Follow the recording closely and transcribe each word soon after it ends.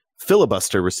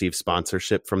Filibuster receives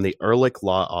sponsorship from the Ehrlich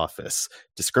Law Office,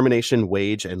 Discrimination,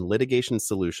 Wage, and Litigation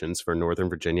Solutions for Northern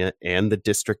Virginia and the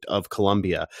District of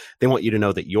Columbia. They want you to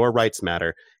know that your rights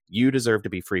matter. You deserve to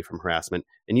be free from harassment,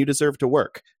 and you deserve to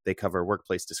work. They cover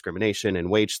workplace discrimination and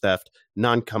wage theft,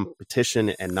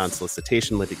 non-competition and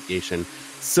non-solicitation litigation,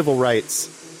 civil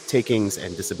rights, takings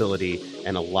and disability,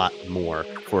 and a lot more.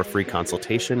 For a free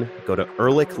consultation, go to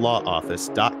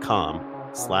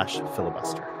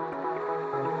ehrlichlawoffice.com/filibuster.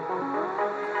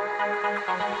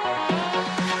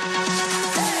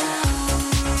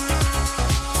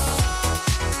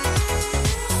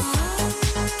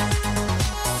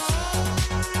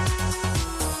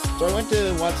 So I went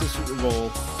to watch the Super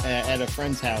Bowl at a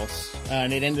friend's house,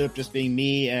 and it ended up just being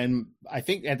me and I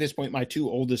think at this point my two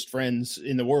oldest friends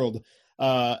in the world,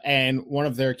 and one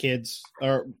of their kids,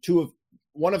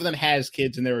 one of them has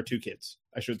kids, and there were two kids,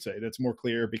 I should say. That's more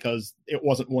clear because it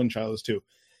wasn't one child, it was two.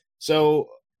 So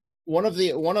one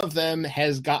of them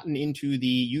has gotten into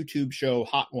the YouTube show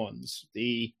Hot Ones,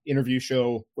 the interview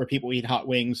show where people eat hot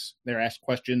wings. They're asked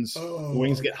questions. The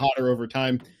wings get hotter over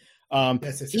time.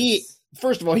 Yes.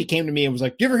 First of all, he came to me and was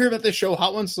like, "Do you ever hear about this show,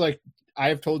 Hot Ones?" Like, I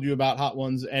have told you about Hot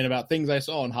Ones and about things I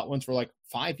saw on Hot Ones for like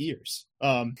 5 years.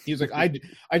 He was like, I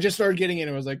just started getting in.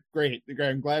 I was like, great.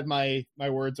 I'm glad my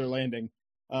words are landing.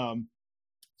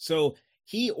 So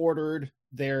he ordered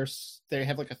they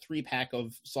have like a 3-pack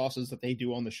of sauces that they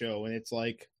do on the show. And it's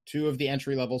like 2 of the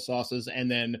entry level sauces.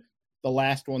 And then the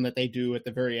last one that they do at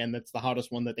the very end, that's the hottest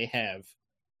one that they have.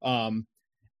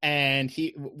 And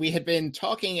we had been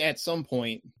talking at some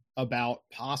point about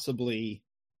possibly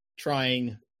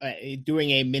trying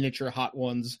doing a miniature Hot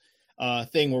Ones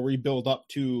thing where we build up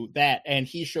to that. And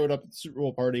he showed up at the Super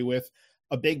Bowl party with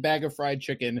a big bag of fried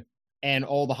chicken and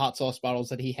all the hot sauce bottles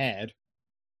that he had.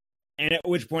 And at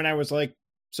which point I was like,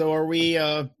 so are we,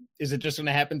 is it just going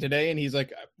to happen today? And he's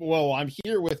like, well, I'm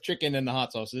here with chicken and the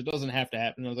hot sauce. It doesn't have to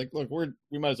happen. I was like, look,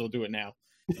 we might as well do it now.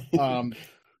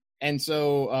 And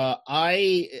so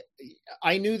I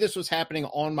knew this was happening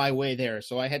on my way there,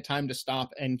 so I had time to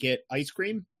stop and get ice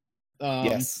cream.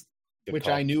 Yes, which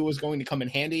call. I knew was going to come in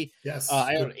handy. Yes,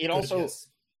 it also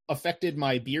affected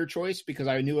my beer choice because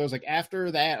I knew I was like, after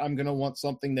that, I'm gonna want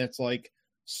something that's like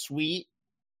sweet,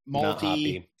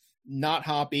 malty, not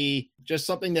hoppy, just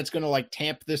something that's gonna like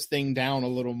tamp this thing down a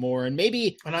little more, and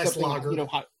maybe a nice lager,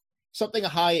 something a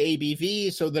high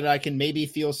ABV so that I can maybe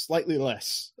feel slightly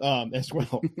less as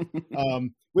well,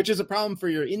 which is a problem for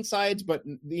your insides. But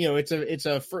it's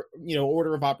a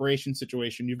order of operation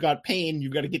situation. You've got pain,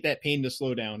 you've got to get that pain to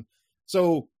slow down.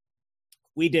 So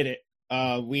we did it.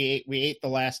 We ate the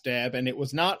last dab, and it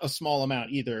was not a small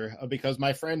amount either, because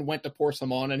my friend went to pour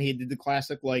some on, and he did the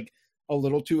classic like a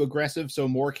little too aggressive, so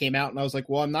more came out, and I was like,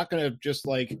 well, I'm not gonna just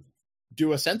like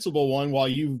do a sensible one while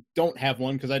you don't have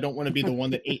one, because I don't want to be the one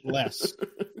that ate less.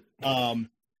 And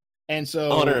so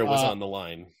honor was on the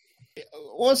line.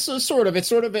 Well, so sort of. It's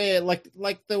sort of a like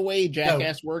the way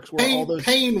Jackass works, where all those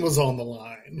pain was on the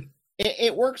line.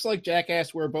 It works like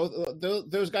Jackass, where both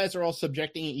those guys are all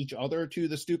subjecting each other to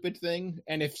the stupid thing.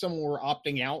 And if someone were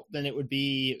opting out, then it would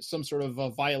be some sort of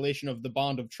a violation of the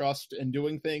bond of trust and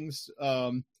doing things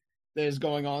that is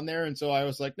going on there. And so I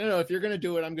was like, no, if you're going to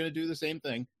do it, I'm going to do the same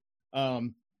thing.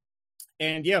 The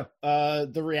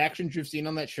reactions you've seen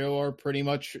on that show are pretty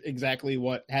much exactly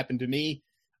what happened to me.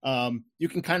 You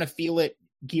can kind of feel it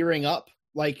gearing up.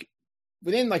 Like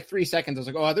within like 3 seconds, I was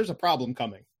like, oh, there's a problem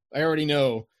coming. I already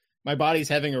know my body's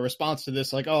having a response to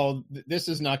this. Like, oh, this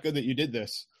is not good that you did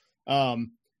this.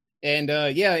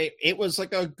 It was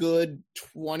like a good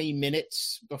 20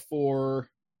 minutes before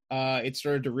it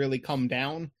started to really come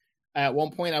down. At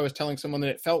one point, I was telling someone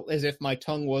that it felt as if my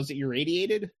tongue was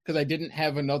irradiated because I didn't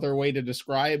have another way to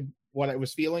describe what I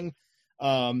was feeling.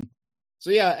 And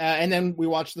then we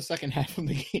watched the second half of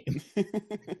the game.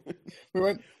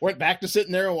 We went back to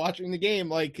sitting there and watching the game,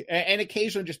 like, and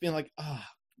occasionally just being like,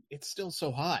 it's still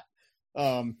so hot.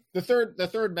 The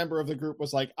third member of the group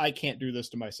was like, I can't do this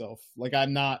to myself. Like,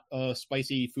 I'm not a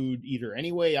spicy food eater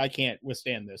anyway. I can't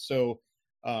withstand this. So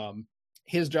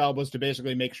his job was to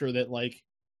basically make sure that like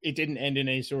it didn't end in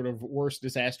a sort of worse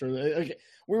disaster. Like,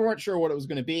 we weren't sure what it was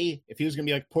going to be. If he was going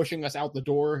to be like pushing us out the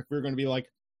door, if we were going to be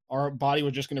like, our body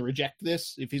was just going to reject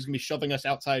this, if he's going to be shoving us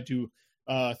outside to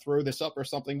throw this up or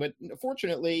something. But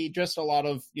fortunately, just a lot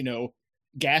of,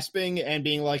 gasping and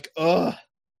being like,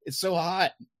 it's so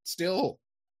hot still.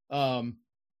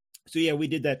 We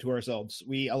did that to ourselves.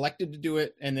 We elected to do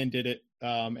it and then did it,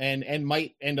 and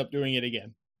might end up doing it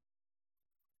again.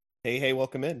 Hey,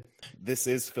 welcome in. This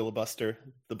is Filibuster,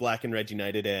 the Black and Red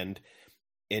United and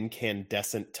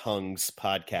Incandescent Tongues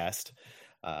podcast.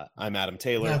 I'm Adam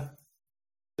Taylor. Yeah.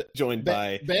 joined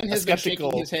by Ben has been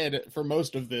shaking his head for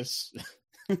most of this.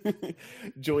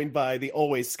 Joined by the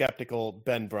always skeptical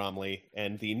Ben Bromley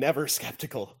and the never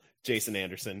skeptical Jason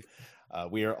Anderson.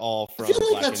 We are all from. I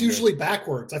feel like that's usually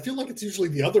backwards. I feel like it's usually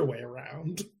the other way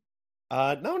around.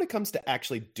 Not when it comes to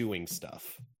actually doing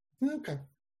stuff. Okay. At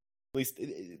least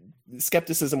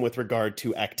skepticism with regard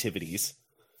to activities.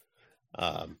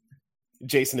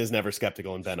 Jason is never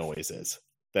skeptical and Ben always is.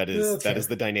 That is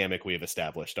the dynamic we have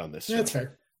established on this show. That's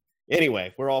fair.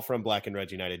 Anyway, we're all from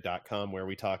blackandredunited.com, where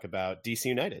we talk about DC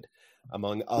United,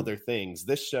 among other things.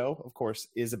 This show, of course,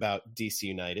 is about DC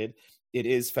United. It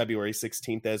is February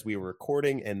 16th as we were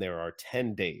recording, and there are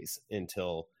 10 days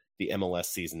until the MLS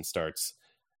season starts,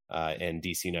 and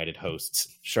DC United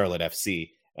hosts Charlotte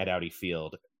FC at Audi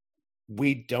Field.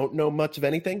 We don't know much of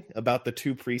anything about the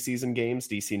 2 preseason games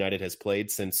DC United has played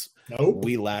since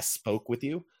we last spoke with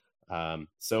you.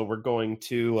 So we're going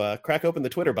to crack open the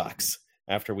Twitter box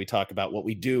after we talk about what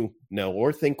we do know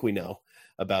or think we know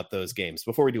about those games.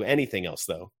 Before we do anything else,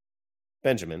 though,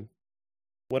 Benjamin,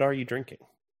 what are you drinking?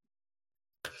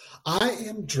 I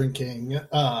am drinking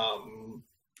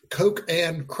Coke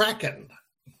and Kraken.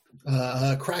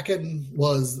 Kraken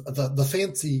was the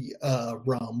fancy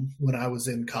rum when I was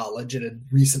in college. It had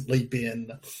recently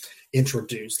been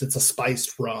introduced. It's a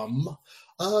spiced rum,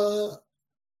 and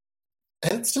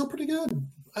it's still pretty good.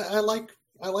 I like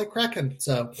Kraken.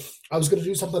 So I was going to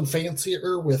do something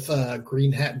fancier with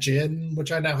Green Hat Gin,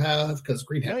 which I now have because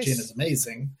Green Hat Gin is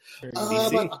amazing.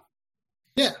 But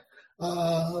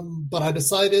I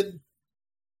decided,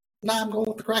 I'm going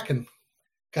with the Kraken.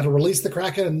 Got to release the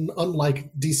Kraken, unlike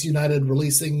DC United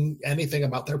releasing anything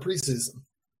about their preseason.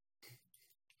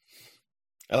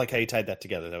 I like how you tied that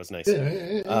together. That was nice.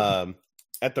 Yeah.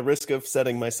 At the risk of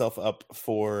setting myself up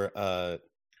for a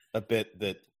bit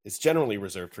that is generally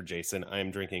reserved for Jason, I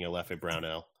am drinking a Leffe Brown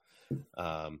Ale.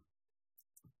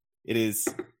 It is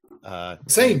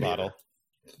same bottle.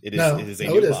 It is a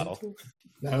new bottle.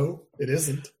 No, it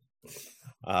isn't.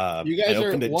 You guys I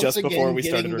opened are it once just again before we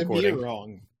getting started the recording. beer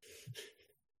wrong.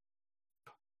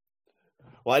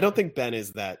 Well, I don't think Ben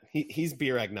is that. He's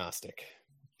beer agnostic.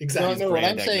 Exactly. No, what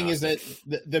I'm saying is that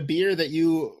the beer that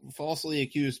you falsely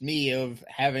accused me of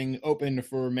having opened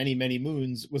for many, many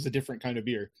moons was a different kind of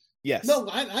beer. Yes. No,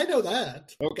 I know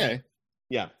that. Okay.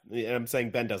 Yeah, and I'm saying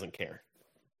Ben doesn't care.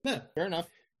 No. Fair enough.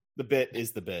 The bit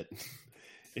is the bit.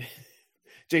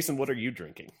 Jason, what are you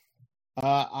drinking?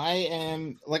 I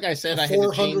am, like I said, a I had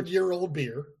 400-year-old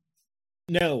beer.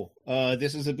 No,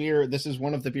 this is a beer. This is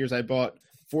one of the beers I bought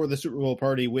for the Super Bowl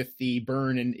party with the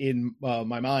burn in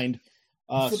my mind.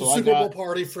 For the Super Bowl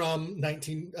party from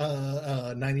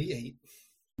 1998.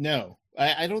 No,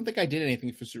 I don't think I did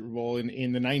anything for Super Bowl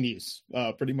in the 90s,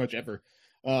 pretty much ever.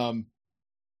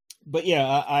 But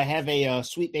yeah, I have a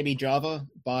Sweet Baby Java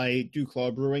by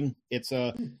DuClaw Brewing. It's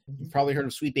you've probably heard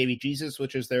of Sweet Baby Jesus,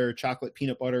 which is their chocolate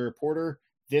peanut butter porter.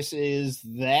 This is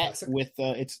that Classic. With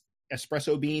it's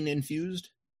espresso bean infused.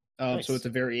 Nice. So it's a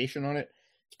variation on it.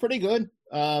 It's pretty good.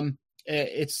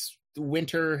 It's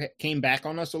winter came back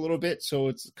on us a little bit, so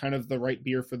it's kind of the right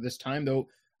beer for this time, though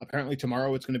apparently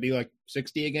tomorrow it's going to be like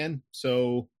 60 again.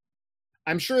 So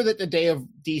I'm sure that the day of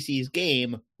DC's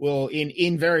game will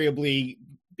invariably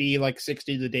be like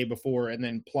 60 the day before and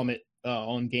then plummet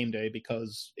on game day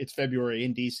because it's February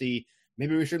in DC.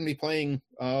 Maybe we shouldn't be playing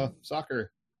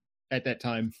soccer at that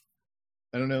time.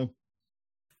 I don't know.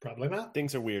 Probably not.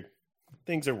 Things are weird.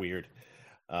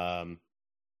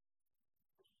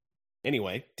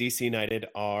 Anyway, DC United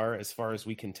are, as far as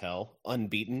we can tell,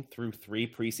 unbeaten through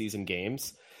 3 preseason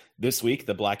games. This week,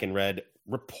 the Black and Red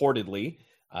reportedly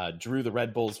drew the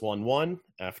Red Bulls 1-1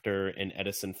 after an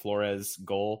Edison Flores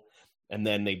goal, and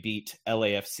then they beat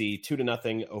LAFC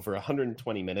 2-0 over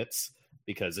 120 minutes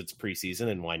because it's preseason,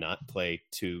 and why not play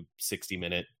 2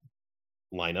 60-minute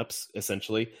lineups,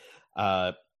 essentially.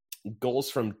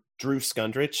 Goals from Drew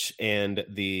Skundrich and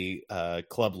the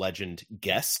club legend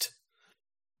Guest.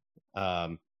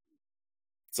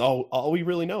 It's all we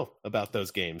really know about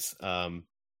those games.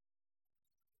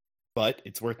 But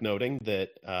it's worth noting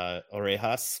that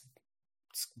Orejas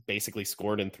basically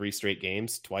scored in 3 straight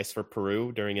games, twice for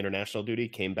Peru during international duty,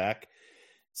 came back,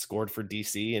 scored for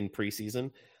DC in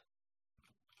preseason.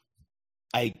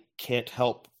 I can't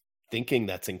help thinking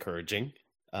that's encouraging.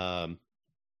 And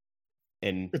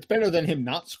it's better than him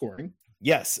not scoring.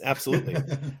 Yes, absolutely.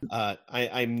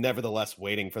 I'm nevertheless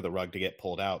waiting for the rug to get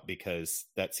pulled out because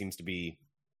that seems to be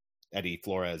Eddie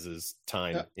Flores's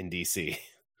time in DC.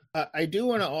 I do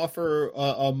want to offer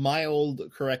a mild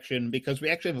correction because we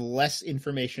actually have less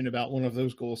information about one of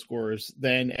those goal scorers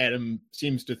than Adam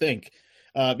seems to think.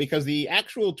 because the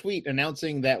actual tweet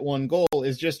announcing that one goal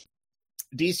is just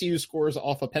DCU scores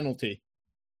off a penalty.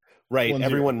 Right. 1-0.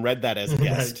 Everyone read that as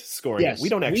guest scoring. Yes, we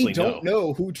don't actually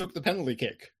know who took the penalty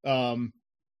kick.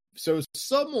 So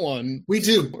someone we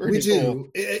do.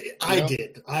 I know?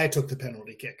 did. I took the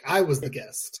penalty kick. I was the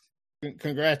guest.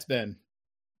 Congrats, Ben.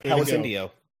 How was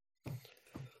Indio?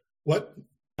 What?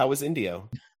 How was Indio?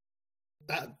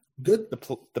 Good.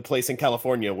 The place in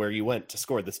California where you went to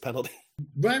score this penalty.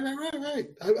 Right.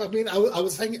 I mean, I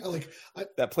was hanging like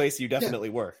that place you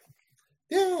definitely were.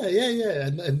 Yeah,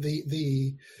 and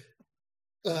the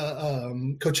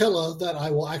Coachella that I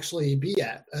will actually be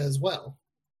at as well.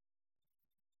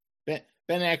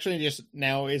 Ben actually just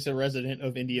now is a resident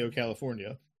of Indio,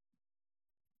 California,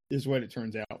 is what it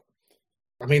turns out.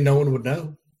 I mean, no one would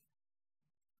know.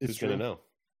 Who's going to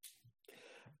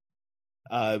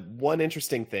know? One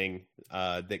interesting thing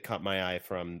that caught my eye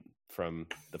from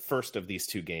the first of these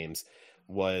two games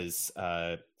was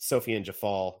Sofian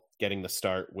Jafal getting the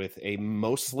start with a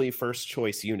mostly first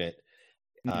choice unit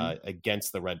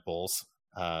against the Red Bulls.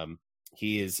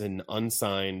 He is an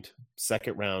unsigned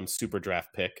second round super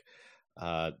draft pick.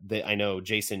 I know,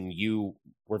 Jason, you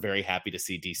were very happy to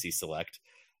see DC select,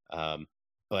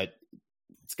 but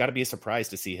it's got to be a surprise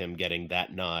to see him getting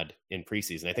that nod in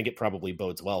preseason. I think it probably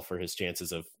bodes well for his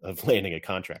chances of landing a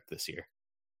contract this year.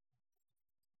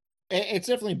 It's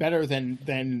definitely better than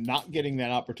not getting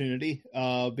that opportunity,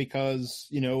 because,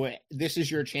 you know, this is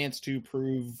your chance to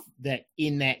prove that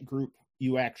in that group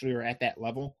you actually are at that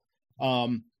level.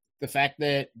 The fact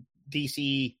that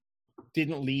DC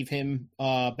didn't leave him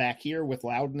back here with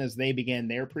Loudon as they began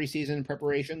their preseason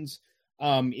preparations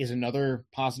is another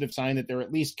positive sign that they're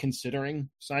at least considering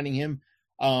signing him.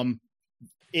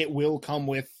 It will come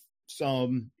with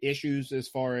some issues as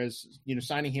far as, you know,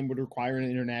 signing him would require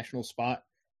an international spot.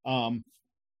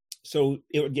 So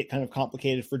it would get kind of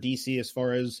complicated for DC as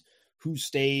far as who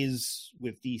stays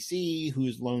with DC,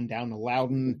 who's loaned down to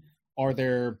Loudon. Are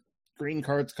there green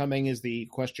cards coming is the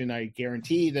question I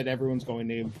guarantee that everyone's going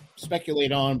to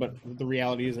speculate on, but the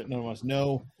reality is that none of us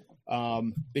know.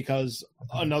 Because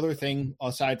another thing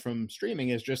aside from streaming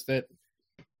is just that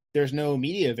there's no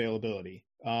media availability.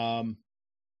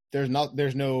 There's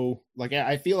no, like,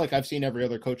 I feel like I've seen every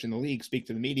other coach in the league speak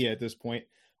to the media at this point.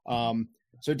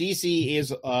 So DC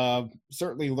is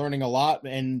certainly learning a lot,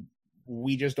 and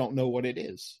we just don't know what it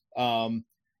is.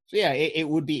 So yeah, it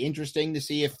would be interesting to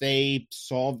see if they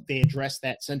address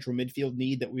that central midfield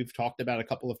need that we've talked about a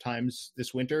couple of times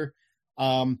this winter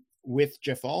with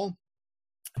Jafal.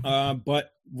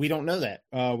 But we don't know that.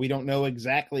 We don't know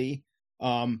exactly.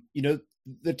 You know,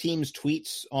 the team's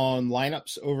tweets on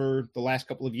lineups over the last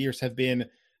couple of years have been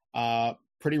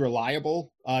pretty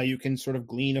reliable. You can sort of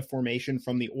glean a formation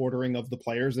from the ordering of the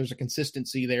players. There's a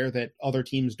consistency there that other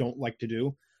teams don't like to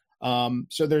do.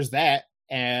 So there's that,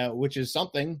 which is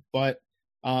something. But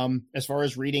as far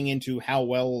as reading into how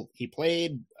well he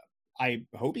played, I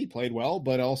hope he played well,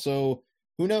 but also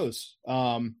who knows?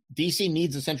 DC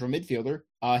needs a central midfielder.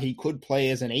 He could play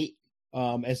as an 8,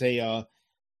 as an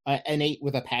 8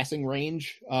 with a passing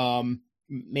range,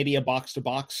 maybe a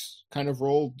box-to-box kind of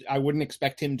role. I wouldn't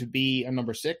expect him to be a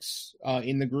number 6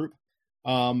 in the group.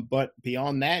 But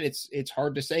beyond that, it's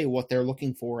hard to say what they're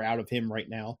looking for out of him right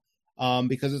now,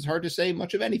 because it's hard to say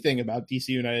much of anything about DC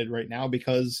United right now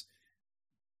because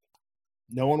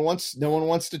no one wants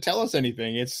to tell us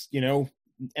anything. It's, you know,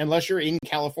 unless you're in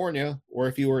California or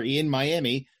if you were in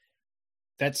Miami,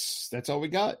 that's all we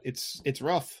got. It's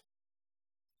rough.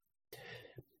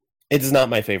 It's not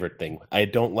my favorite thing. I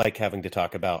don't like having to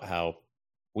talk about how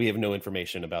we have no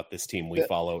information about this team we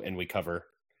follow and we cover.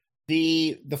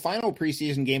 The final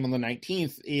preseason game on the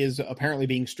 19th is apparently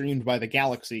being streamed by the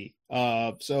Galaxy.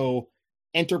 So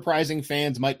enterprising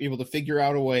fans might be able to figure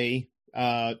out a way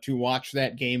to watch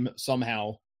that game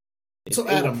somehow. So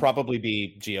it will probably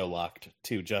be geo-locked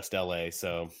to just LA,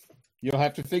 so you'll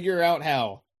have to figure out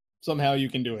how. Somehow you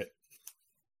can do it.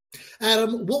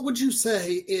 Adam, what would you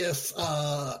say if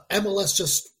MLS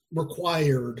just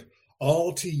required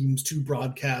all teams to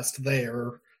broadcast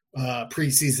their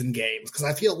preseason games? Because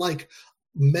I feel like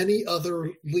many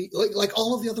other like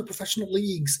all of the other professional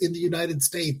leagues in the United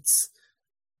States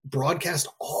broadcast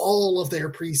all of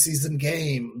their preseason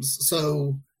games.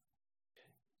 So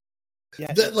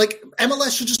like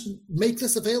MLS should just make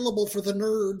this available for the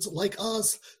nerds like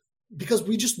us because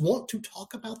we just want to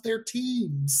talk about their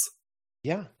teams.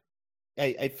 Yeah.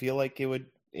 I feel like it would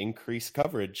increase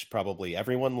coverage. Probably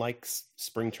everyone likes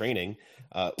spring training,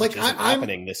 which isn't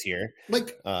happening this year.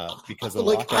 Because of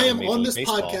I am on this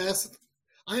podcast.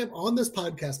 I am on this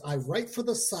podcast. I write for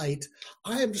the site.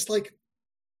 I am just like,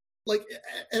 like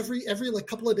every like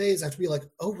couple of days I have to be like,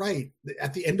 oh right,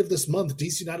 at the end of this month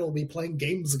DC United will be playing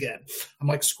games again. I'm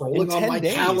like scrolling on my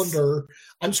calendar.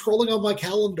 I'm scrolling on my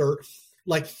calendar,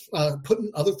 like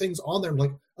putting other things on there. I'm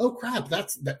like, oh crap,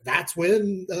 that's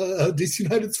when DC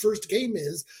United's first game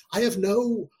is. I have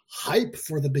no hype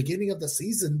for the beginning of the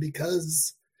season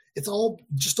because it's all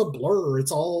just a blur.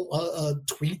 It's all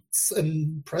tweets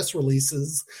and press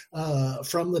releases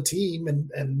from the team,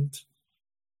 and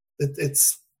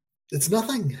it's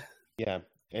nothing. Yeah,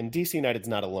 and DC United's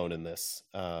not alone in this.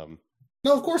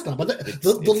 No, of course not. But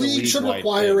the league should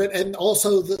require it, and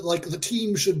also the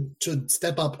team should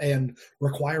step up and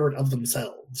require it of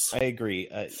themselves. I agree.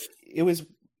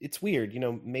 It's weird,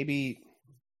 maybe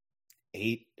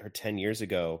 8 or 10 years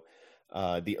ago,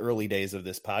 the early days of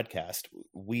this podcast,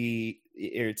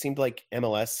 it seemed like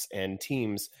MLS and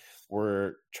teams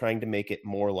were trying to make it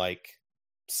more like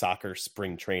soccer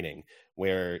spring training,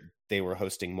 where they were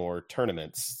hosting more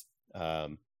tournaments,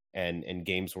 and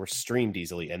games were streamed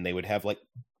easily, and they would have like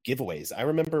giveaways. I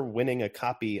remember winning a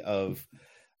copy of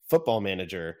Football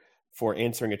Manager for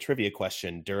answering a trivia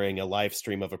question during a live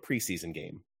stream of a preseason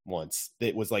game once.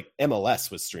 It was like MLS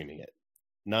was streaming it,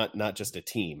 not just a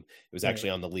team. It was actually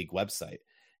on the league website,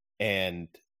 and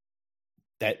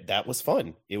that was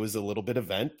fun. It was a little bit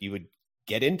event. You would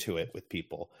get into it with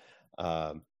people,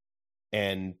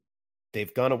 and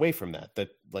they've gone away from that.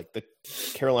 The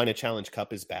Carolina Challenge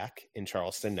Cup is back in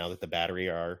Charleston now that the Battery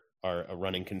are a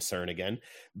running concern again,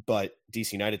 but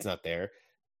DC United's not there.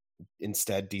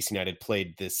 Instead, DC United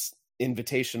played this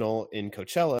invitational in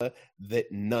Coachella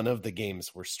that none of the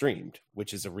games were streamed,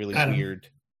 which is a really weird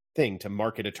thing to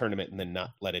market a tournament and then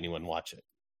not let anyone watch it.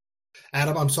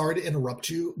 Adam, I'm sorry to interrupt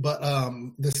you, but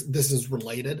this is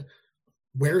related.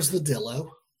 Where's the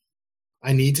Dillo?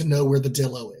 I need to know where the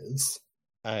Dillo is.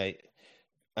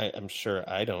 I'm sure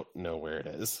I don't know where it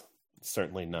is. It's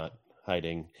certainly not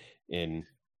hiding in.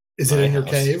 Is it in your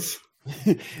cave?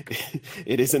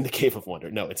 It is in the Cave of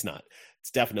Wonder. No, it's not. It's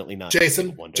definitely not. Jason,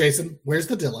 where's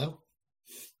the Dillo?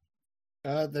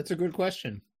 That's a good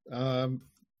question. I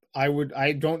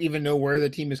don't even know where the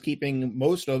team is keeping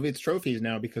most of its trophies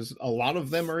now, because a lot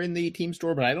of them are in the team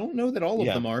store, but I don't know that all of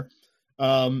them are.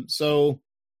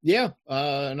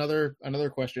 Another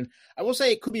question. I will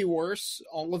say it could be worse.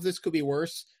 All of this could be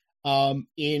worse.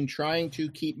 In trying to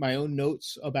keep my own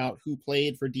notes about who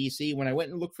played for DC, when I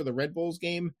went and looked for the Red Bulls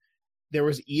game, there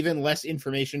was even less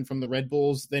information from the Red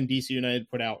Bulls than DC United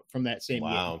put out from that same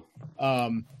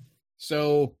game.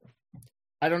 So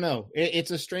I don't know.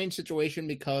 It's a strange situation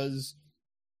because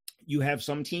you have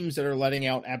some teams that are letting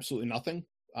out absolutely nothing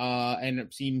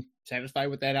and seem satisfied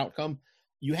with that outcome.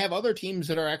 You have other teams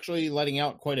that are actually letting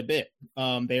out quite a bit.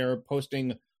 They are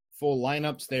posting full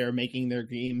lineups. They are making their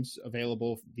games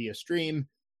available via stream,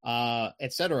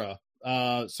 etc.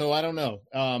 So I don't know.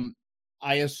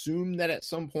 I assume that at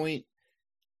some point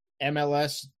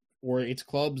MLS or its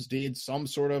clubs did some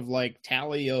sort of like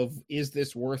tally of, is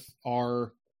this worth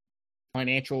our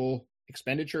financial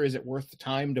expenditure? Is it worth the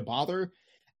time to bother?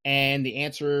 And the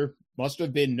answer must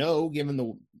have been no, given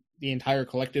the entire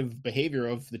collective behavior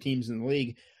of the teams in the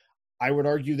league. I would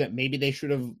argue that maybe they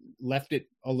should have left it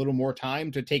a little more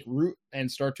time to take root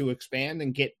and start to expand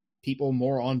and get people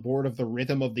more on board of the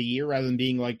rhythm of the year, rather than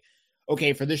being like,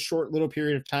 okay, for this short little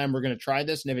period of time, we're going to try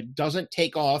this. And if it doesn't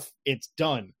take off, it's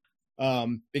done.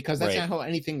 Because that's not how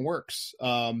anything works.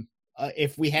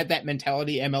 If we had that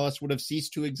mentality, MLS would have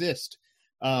ceased to exist.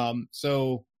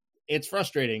 So it's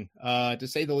frustrating, to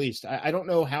say the least. I don't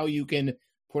know how you can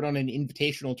put on an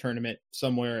invitational tournament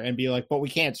somewhere and be like, but we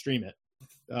can't stream it.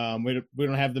 We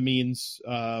don't have the means.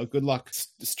 Good luck.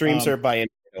 Streams are by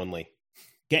internet only.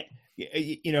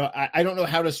 I don't know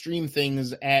how to stream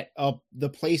things at the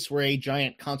place where a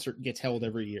giant concert gets held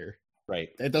every year. Right.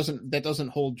 That doesn't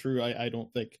hold true. I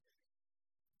don't think.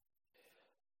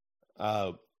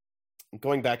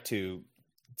 Going back to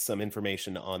some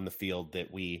information on the field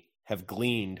that we have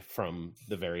gleaned from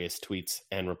the various tweets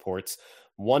and reports,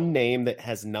 one name that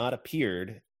has not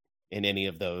appeared in any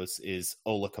of those is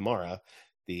Ola Kamara,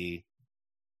 the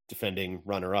defending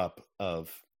runner-up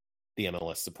of the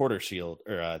MLS Supporter Shield,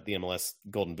 or the MLS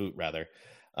Golden Boot, rather.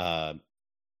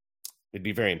 It'd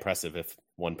be very impressive if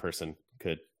one person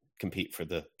could compete for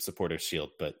the Supporters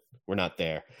Shield, but we're not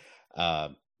there.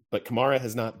 But Kamara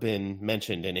has not been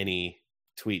mentioned in any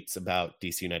tweets about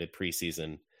DC United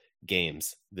preseason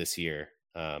games this year,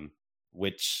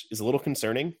 which is a little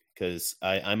concerning, because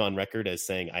I'm on record as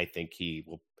saying I think he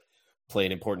will play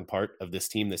an important part of this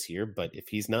team this year. But if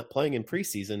he's not playing in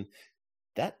preseason,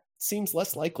 that seems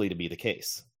less likely to be the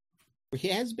case. He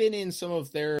has been in some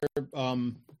of their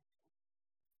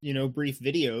brief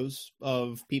videos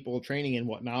of people training and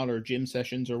whatnot, or gym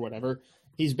sessions or whatever.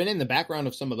 He's been in the background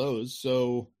of some of those.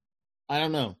 So I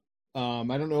don't know.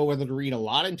 I don't know whether to read a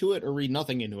lot into it or read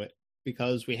nothing into it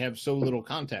because we have so little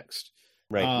context.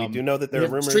 Right. We do know that there are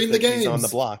rumors that he's on the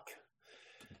block.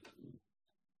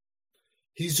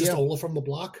 He's just Ola from the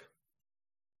block?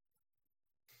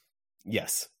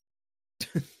 Yes.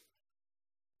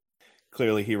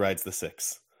 Clearly he rides the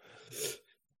 6.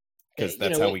 Because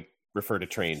that's how we refer to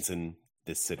trains in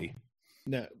this city.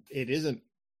 No, it isn't.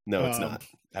 No, it's not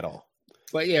at all.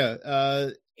 But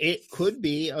it could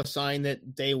be a sign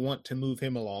that they want to move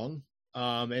him along,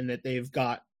 and that they've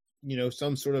got,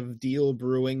 some sort of deal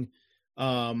brewing.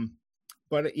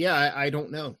 But I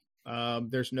don't know.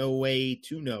 There's no way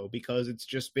to know because it's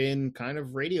just been kind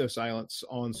of radio silence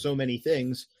on so many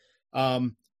things,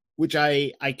 which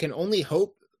I can only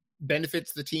hope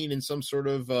benefits the team in some sort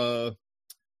of,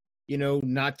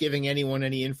 not giving anyone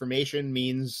any information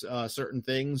means certain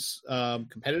things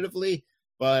competitively,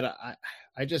 but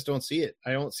I just don't see it.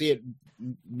 I don't see it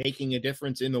making a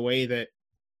difference in the way that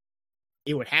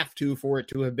it would have to for it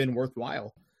to have been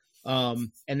worthwhile.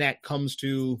 And that comes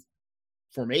to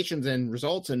formations and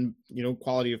results and,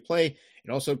 quality of play. It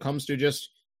also comes to just,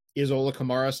 is Ola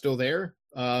Kamara still there?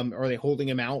 Are they holding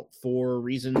him out for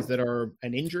reasons that are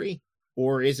an injury?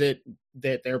 Or is it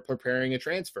that they're preparing a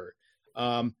transfer?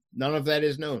 None of that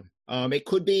is known. It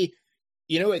could be,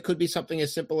 it could be something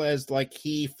as simple as like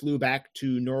he flew back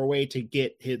to Norway to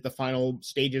get the final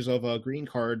stages of a green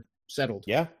card settled.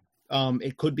 Yeah.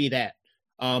 It could be that.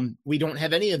 We don't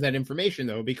have any of that information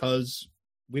though, because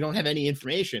we don't have any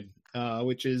information,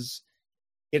 which is,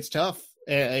 it's tough.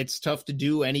 It's tough to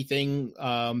do anything.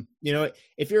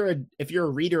 If you're a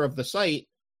reader of the site,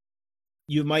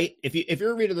 you might, if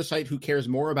you're a reader of the site who cares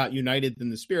more about United than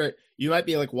the Spirit, you might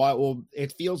be like, "Why?" Well,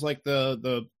 it feels like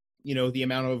the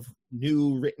amount of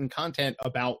new written content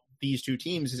about these two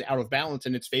teams is out of balance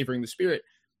and it's favoring the Spirit.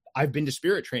 I've been to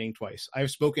Spirit training twice.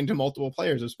 I've spoken to multiple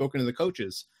players. I've spoken to the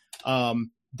coaches.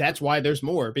 That's why there's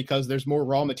more, because there's more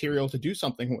raw material to do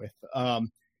something with.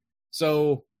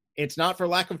 So it's not for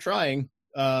lack of trying.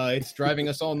 It's driving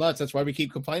us all nuts. That's why we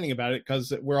keep complaining about it,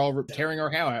 because we're all tearing our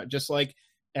hair out. Just like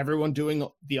everyone doing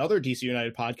the other DC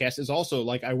United podcast is also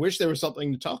like, I wish there was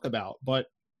something to talk about, but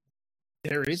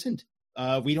there isn't.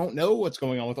 We don't know what's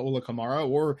going on with Ola Kamara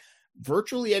or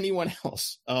virtually anyone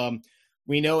else.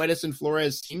 We know Edison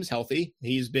Flores seems healthy.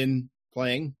 He's been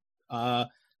playing.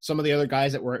 Some of the other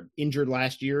guys that were injured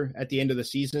last year at the end of the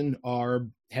season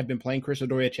have been playing. Chris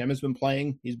Odoye-Chem has been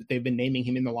playing. They've been naming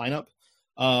him in the lineup.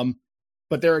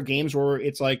 But there are games where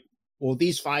it's like, well,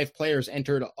 these 5 players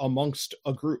entered amongst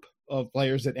a group of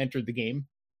players that entered the game.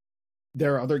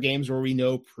 There are other games where we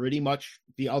know pretty much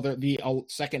the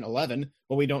second 11,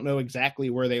 but we don't know exactly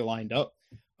where they lined up.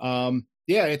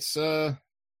 It's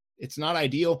not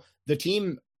ideal. The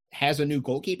team has a new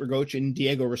goalkeeper coach in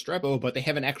Diego Restrepo, but they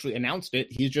haven't actually announced it.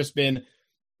 He's just been,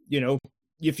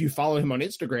 if you follow him on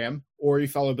Instagram or you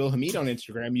follow Bill Hamid on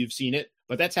Instagram, you've seen it.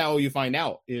 But that's how you find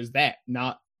out, is that,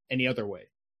 not any other way.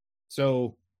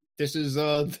 So this is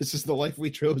the life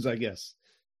we chose, I guess.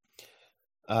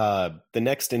 The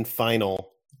next and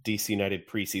final DC United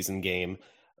preseason game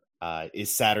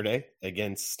is Saturday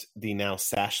against the now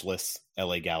sashless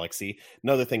LA Galaxy.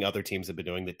 Another thing other teams have been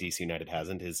doing that DC United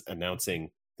hasn't is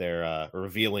announcing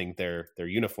revealing their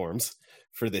uniforms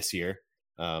for this year.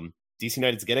 DC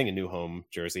United's getting a new home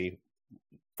jersey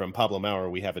from Pablo Maurer.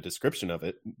 We have a description of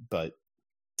it, but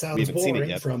sounds we haven't boring seen it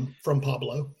yet. from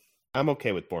Pablo. I'm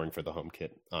okay with boring for the home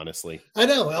kit, honestly. I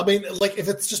know. I mean, like if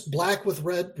it's just black with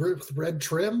red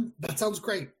trim, that sounds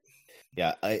great.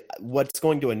 Yeah, what's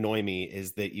going to annoy me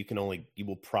is that you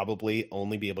will probably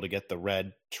only be able to get the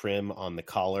red trim on the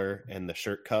collar and the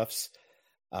shirt cuffs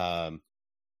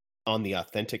on the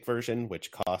authentic version,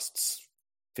 which costs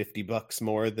 $50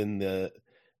 more than the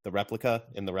replica,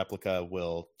 and the replica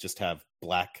will just have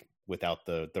black without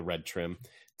the red trim.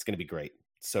 It's going to be great.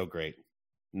 So great.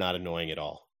 Not annoying at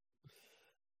all.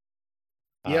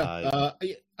 Yeah.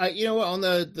 On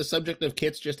the subject of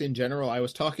kits, just in general, I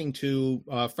was talking to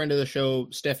a friend of the show,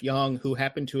 Steph Young, who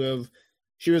happened to have,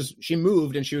 she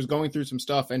moved and she was going through some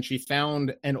stuff and she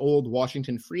found an old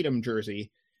Washington Freedom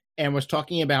jersey and was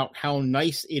talking about how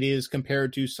nice it is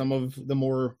compared to some of the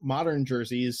more modern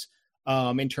jerseys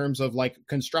in terms of like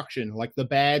construction. Like the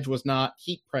badge was not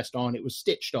heat pressed on, it was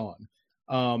stitched on.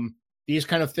 These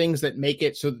kind of things that make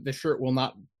it so that the shirt will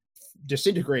not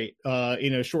disintegrate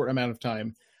in a short amount of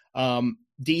time.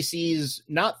 DC's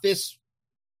not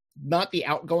the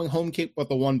outgoing home kit, but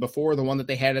the one before, the one that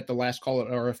they had at the last call at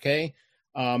RFK.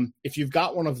 If you've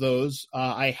got one of those,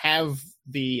 I have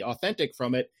the authentic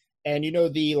from it. And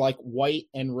the like white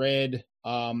and red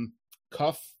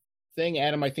cuff thing,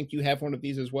 Adam, I think you have one of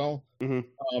these as well.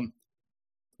 Mm-hmm.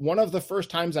 One of the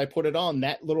first times I put it on,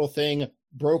 that little thing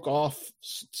broke off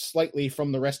slightly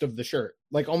from the rest of the shirt,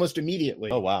 like almost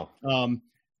immediately. Oh, wow.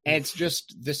 And it's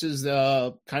just, this is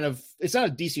it's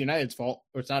not DC United's fault,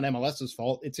 or it's not MLS's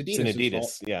fault. It's Adidas'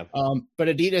 fault. Yeah. But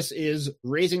Adidas is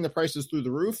raising the prices through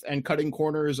the roof and cutting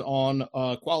corners on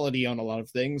quality on a lot of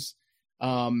things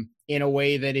in a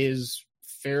way that is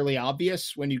fairly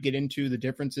obvious when you get into the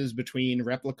differences between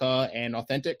replica and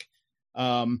authentic.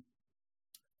 I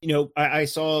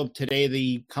saw today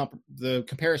the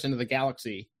comparison of the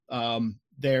Galaxy,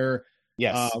 their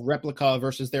replica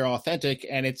versus their authentic,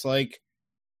 and it's like,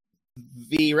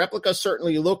 the replica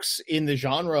certainly looks in the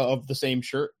genre of the same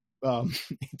shirt.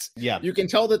 You can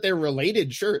tell that they're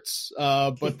related shirts,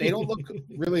 but they don't look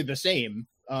really the same.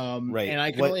 Right. And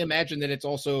I can only imagine that it's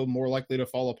also more likely to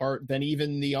fall apart than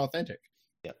even the authentic.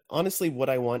 Yeah. Honestly, what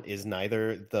I want is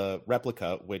neither the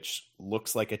replica, which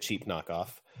looks like a cheap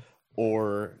knockoff,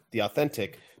 or the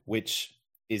authentic, which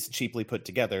is cheaply put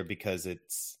together because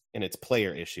it's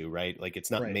player issue, right? Like,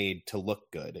 it's not made to look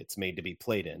good. It's made to be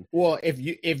played in. Well, if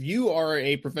you are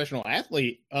a professional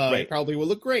athlete, it probably will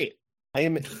look great. I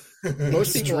am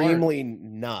extremely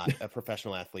not a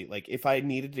professional athlete. Like, if I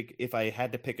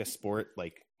had to pick a sport,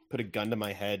 like put a gun to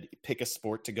my head, pick a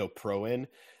sport to go pro in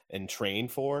and train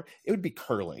for, it would be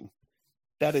curling.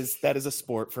 That is a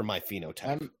sport for my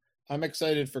phenotype. I'm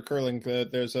excited for curling.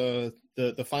 There's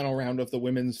the final round of the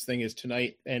women's thing is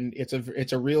tonight, and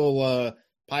it's a real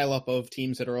pile up of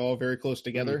teams that are all very close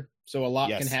together. Mm-hmm. So a lot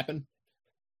can happen.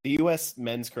 The U.S.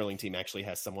 men's curling team actually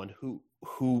has someone who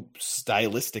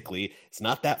stylistically is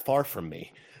not that far from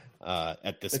me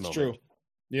at this moment. That's true.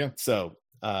 Yeah. So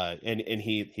and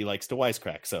he likes to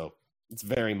wisecrack. So it's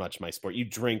very much my sport. You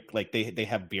drink, like, they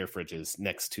have beer fridges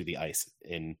next to the ice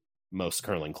in most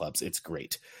curling clubs. It's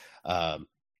great.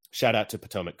 Shout out to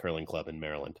Potomac Curling Club in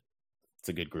Maryland. It's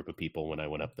a good group of people when I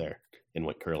went up there and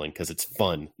went curling because it's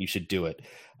fun. You should do it.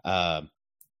 But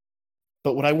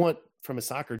what I want from a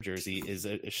soccer jersey is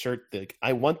a shirt that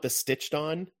I want the stitched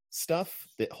on stuff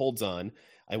that holds on.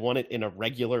 I want it in a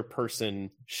regular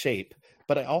person shape,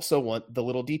 but I also want the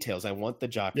little details. I want the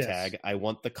jock tag. I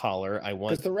want the collar.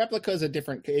 Because the replica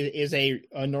is a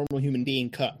normal human being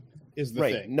cut. Is the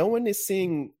thing. No one is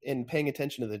seeing and paying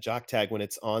attention to the jock tag when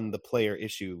it's on the player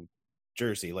issue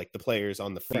jersey, like the players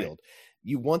on the field. Right.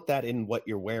 You want that in what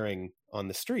you're wearing on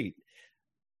the street,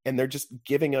 and they're just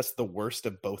giving us the worst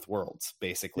of both worlds,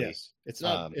 basically. Yes. It's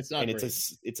not.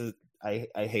 And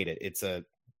I hate it. It's a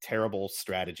terrible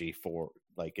strategy for,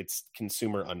 like, it's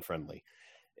consumer unfriendly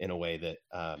in a way that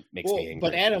makes me angry.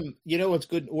 But Adam, what's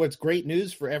good? What's great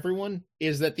news for everyone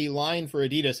is that the line for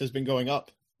Adidas has been going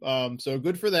up. So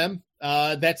good for them.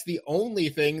 That's the only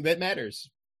thing that matters.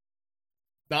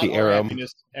 Not the arrow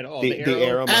happiness at all. The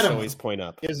arrow must always point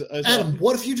up. Adam,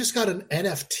 what if you just got an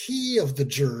NFT of the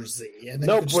jersey and then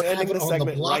you could just have it on the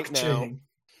blockchain? Right now.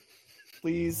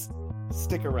 Please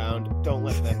stick around. Don't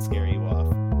let that scare you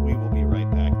off. We will be right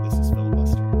back. This is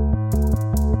Filibuster.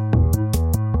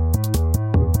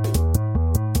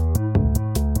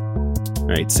 All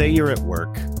right. Say you're at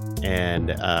work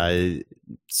and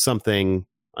something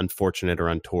unfortunate or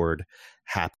untoward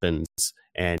happens,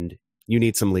 and you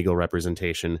need some legal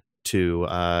representation to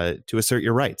assert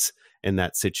your rights in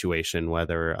that situation,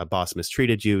 whether a boss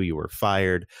mistreated you, you were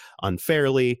fired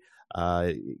unfairly,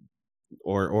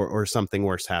 or something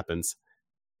worse happens.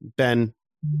 Ben,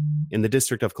 in the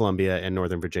District of Columbia and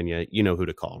Northern Virginia, you know who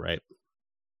to call, right?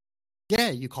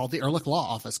 Yeah, you call the Ehrlich Law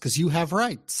Office because you have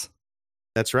rights.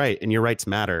 That's right. And your rights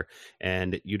matter.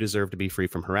 And you deserve to be free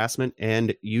from harassment.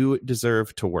 And you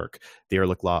deserve to work. The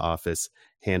Ehrlich Law Office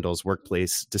handles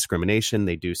workplace discrimination.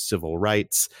 They do civil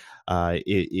rights.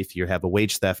 If you have a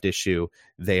wage theft issue,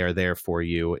 they are there for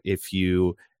you. If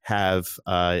you have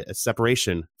a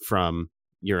separation from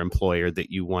your employer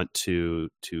that you want to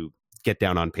get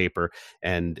down on paper,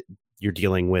 and you're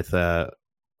dealing with a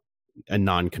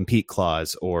non-compete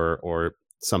clause or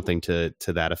something to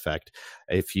that effect.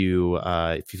 If you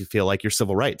feel like your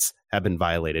civil rights have been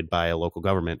violated by a local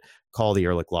government, call the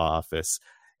Ehrlich Law Office.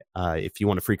 If you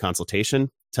want a free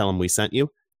consultation, tell them we sent you.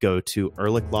 Go to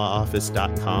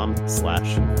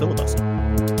ehrlichlawoffice.com/filibuster.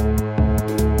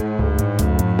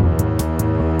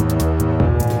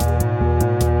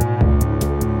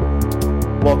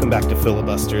 Welcome back to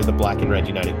Filibuster, the Black and Red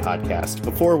United podcast.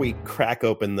 Before we crack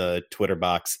open the Twitter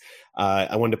box,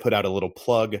 I wanted to put out a little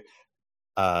plug.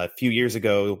 A few years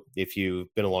ago, if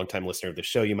you've been a longtime listener of the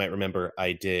show, you might remember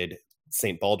I did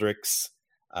St. Baldrick's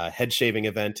head shaving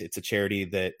event. It's a charity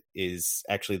that is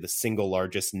actually the single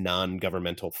largest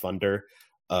non-governmental funder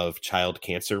of child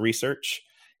cancer research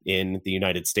in the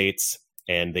United States.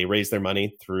 And they raise their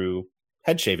money through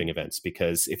head shaving events,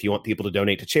 because if you want people to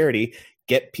donate to charity,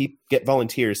 get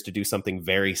volunteers to do something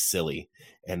very silly,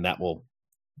 and that will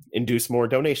induce more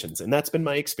donations. And that's been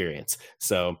my experience.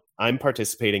 So I'm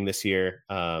participating this year.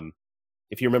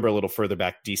 If you remember a little further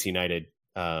back, DC United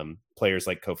players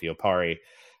like Kofi Opare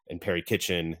and Perry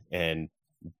Kitchen and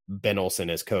Ben Olsen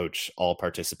as coach all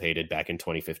participated back in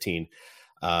 2015.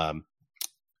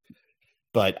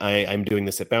 But I'm doing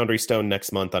this at Boundary Stone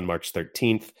next month on March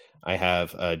 13th. I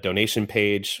have a donation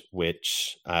page,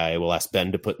 which I will ask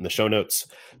Ben to put in the show notes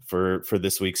for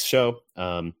this week's show.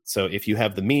 So if you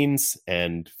have the means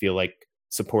and feel like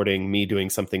supporting me doing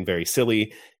something very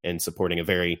silly and supporting a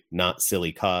very not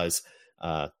silly cause,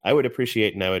 I would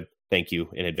appreciate, and I would thank you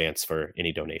in advance for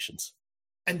any donations.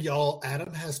 And y'all,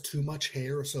 Adam has too much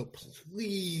hair, so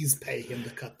please pay him to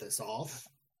cut this off.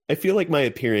 I feel like my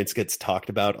appearance gets talked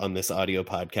about on this audio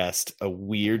podcast a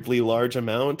weirdly large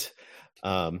amount.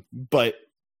 But,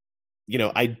 you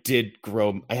know, I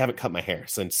haven't cut my hair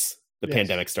since the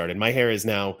pandemic started. My hair is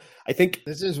now, I think,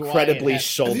 this is incredibly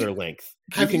shoulder length.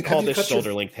 You can call this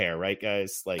shoulder length hair, right,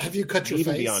 guys? Like, have you cut your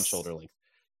even face? Beyond shoulder length?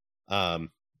 I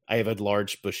have a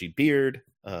large bushy beard.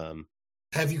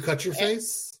 Have you cut your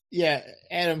face? Yeah,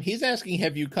 Adam, he's asking,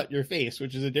 have you cut your face,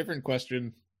 which is a different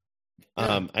question.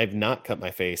 I've not cut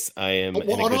my face. I am in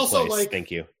a and good also, place. like,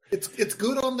 thank you. It's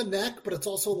good on the neck, but it's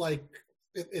also like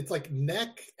it's like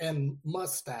neck and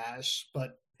mustache,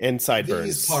 but and sideburns.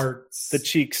 These parts, the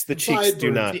cheeks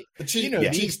do not. The cheek, you know,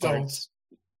 these parts.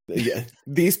 Yeah,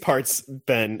 these parts,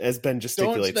 Ben, as Ben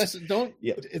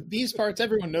gesticulates. These parts,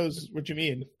 everyone knows what you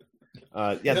mean.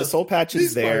 The soul patch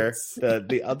is there. Parts.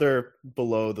 The other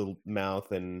below the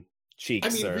mouth and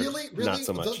cheeks are really, not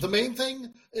so much. The main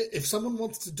thing, if someone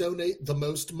wants to donate the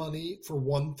most money for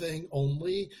one thing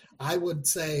only, I would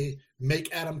say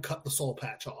make Adam cut the soul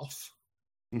patch off.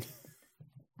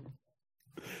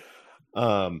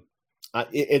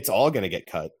 It's all going to get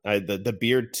cut. The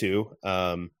beard too.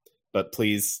 But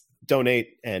please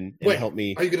donate and help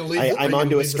me. Are you going to leave? I'm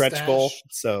onto a stretch goal,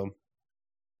 so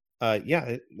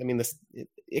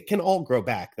it can all grow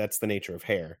back. That's the nature of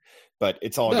hair, but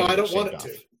it's all. No, I don't want it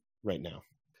to right now.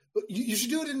 But you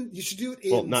should do it in. You should do it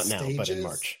in. Well, not stages. now, but in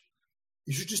March.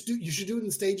 You should do it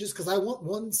in stages, because I want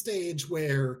one stage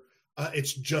where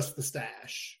it's just the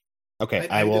stash. Okay,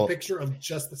 I will. Need a picture of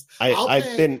just this. I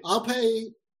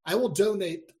will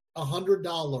donate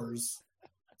 $100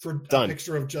 for a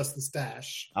picture of just the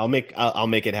stash. I'll make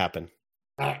it happen.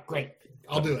 All right, great.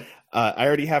 I'll do it. I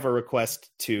already have a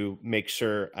request to make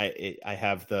sure I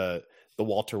have the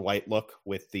Walter White look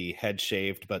with the head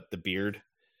shaved but the beard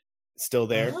still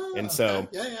there, and so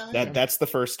that's the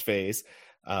first phase.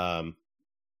 And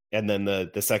then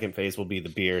the second phase will be the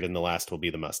beard, and the last will be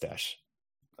the mustache.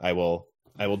 I will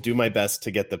do my best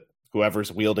to get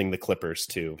whoever's wielding the clippers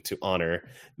to honor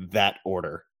that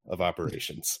order of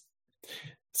operations.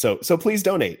 So please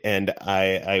donate, and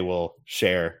I will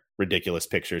share ridiculous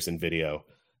pictures and video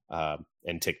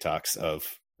and TikToks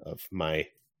of my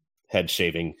head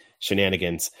shaving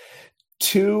shenanigans.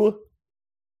 To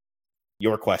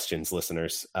your questions,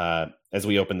 listeners, as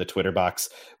we open the Twitter box,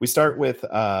 we start with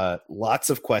lots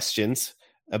of questions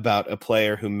about a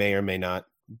player who may or may not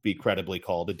be credibly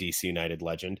called a DC United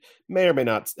legend, may or may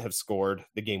not have scored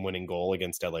the game-winning goal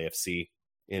against LAFC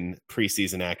in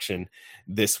preseason action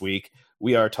this week.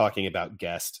 We are talking about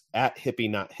Guest. At Hippie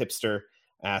Not Hipster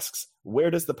asks,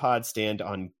 where does the pod stand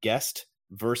on Guest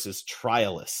versus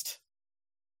Trialist?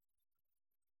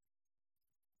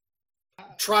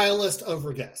 Trialist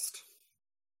over Guest.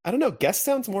 I don't know. Guest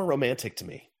sounds more romantic to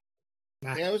me.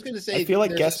 Yeah, I was going to say, I feel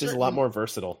like Guest is a lot more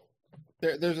versatile.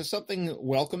 There's something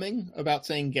welcoming about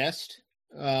saying Guest,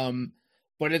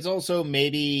 but it's also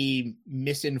maybe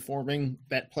misinforming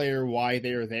that player why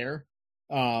they're there.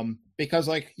 Because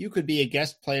like you could be a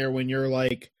guest player when you're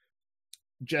like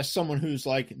just someone who's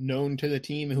like known to the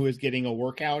team who is getting a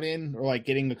workout in, or like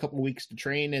getting a couple weeks to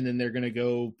train, and then they're going to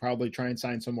go probably try and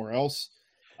sign somewhere else.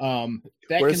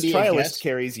 Whereas Trialist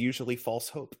carries usually false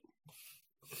hope.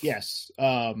 Yes.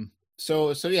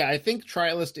 So yeah, I think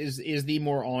Trialist is the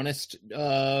more honest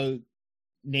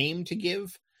name to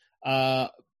give.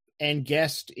 And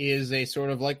Guest is a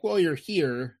sort of like, well, you're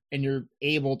here and you're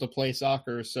able to play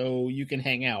soccer, so you can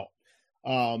hang out.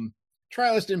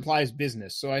 Trialist implies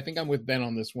business, so I think I'm with Ben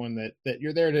on this one, that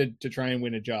you're there to try and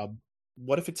win a job.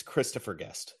 What if it's Christopher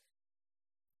Guest?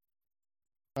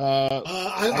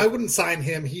 I wouldn't sign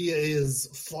him. He is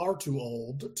far too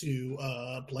old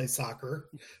to play soccer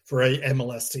for a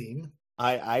MLS team.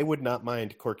 I would not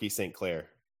mind Corky St. Clair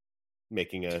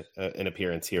making an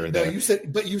appearance here or No,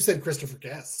 there. you said Christopher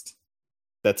Guest.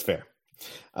 That's fair.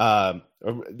 A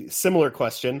similar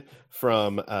question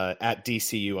from at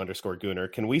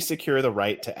DCU_Gooner. Can we secure the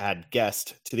right to add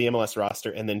guest to the MLS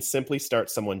roster and then simply start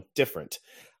someone different?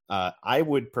 I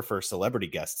would prefer celebrity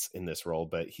guests in this role,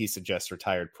 but he suggests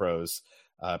retired pros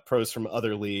from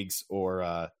other leagues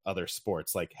or other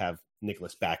sports, like have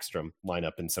Nicholas Backstrom line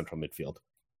up in central midfield.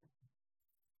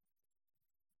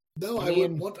 No, I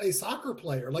would want a soccer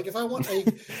player. Like if I want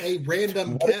a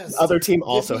random guest, Other team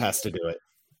also has to do it.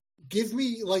 Give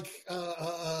me like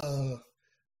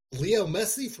Leo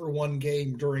Messi for one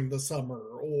game during the summer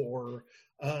or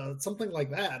something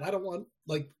like that. I don't want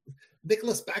like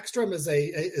Nicholas Backstrom is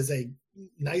a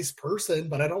nice person,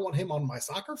 but I don't want him on my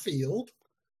soccer field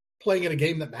playing in a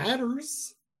game that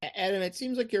matters. Adam, it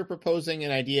seems like you're proposing an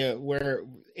idea where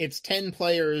it's 10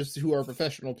 players who are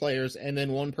professional players and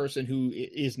then one person who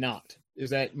is not.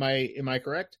 Am I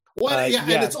correct? Well, and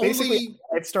it's basically, only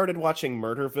I've started watching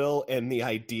Murderville, and the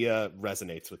idea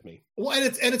resonates with me. Well,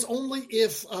 and it's only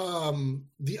if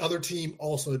the other team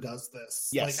also does this.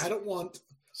 Yes. Like I don't want.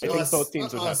 I think both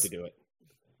teams would have to do it.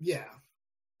 Yeah.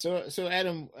 So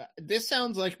Adam, this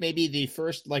sounds like maybe the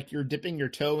first, like you're dipping your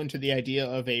toe into the idea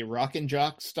of a Rock and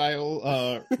Jock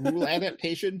style rule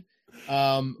adaptation,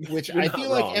 which I feel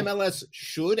like MLS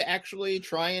should actually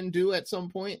try and do at some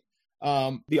point.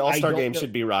 The All-Star game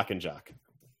should be Rock and Jock.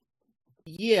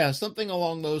 Yeah, something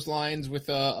along those lines with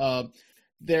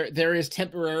there is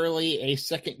temporarily a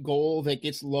second goal that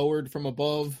gets lowered from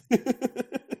above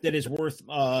that is worth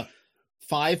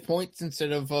 5 points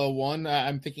instead of 1.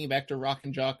 I'm thinking back to Rock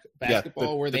and Jock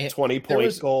basketball where they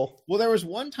 20-point goal. Well, there was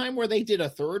one time where they did a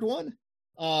third one,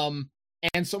 and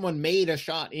someone made a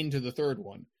shot into the third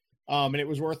one, and it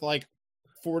was worth like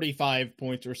 45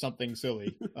 points or something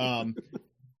silly.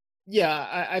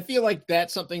 Yeah, I feel like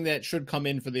that's something that should come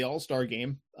in for the All-Star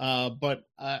game. But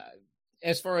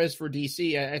as far as for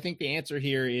DC, I think the answer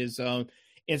here is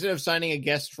instead of signing a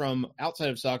guest from outside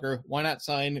of soccer, why not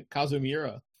sign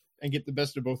Kazumura and get the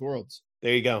best of both worlds?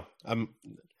 There you go.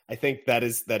 I think that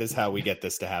is how we get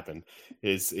this to happen.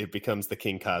 Is it becomes the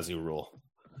King Kazu rule?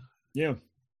 Yeah.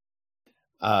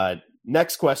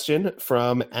 Next question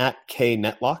from at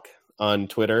KNetlock on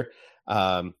Twitter.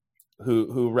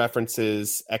 Who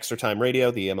references Extra Time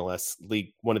Radio, the MLS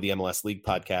League, one of the MLS League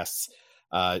podcasts,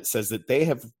 says that they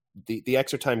have the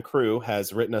Extra Time crew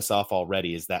has written us off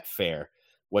already. Is that fair?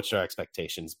 What should our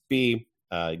expectations be,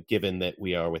 given that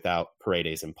we are without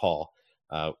Paredes and Paul,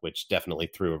 which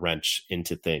definitely threw a wrench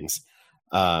into things.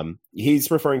 He's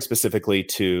referring specifically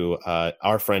to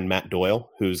our friend Matt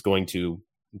Doyle, who's going to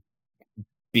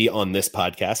be on this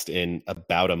podcast in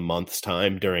about a month's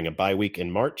time during a bye week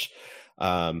in March.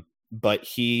 But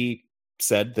he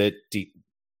said that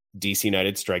DC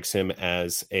United strikes him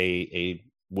as a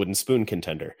wooden spoon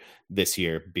contender this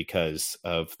year because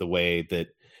of the way that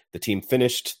the team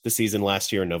finished the season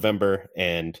last year in November,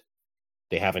 and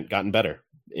they haven't gotten better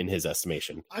in his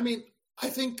estimation. I mean, I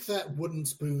think that wooden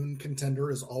spoon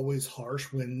contender is always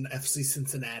harsh when FC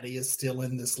Cincinnati is still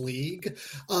in this league.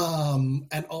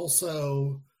 And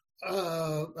also...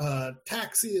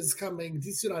 Taxi is coming.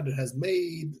 DC United has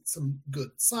made some good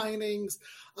signings.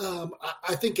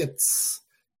 I think it's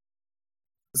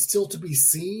still to be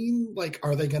seen. Like,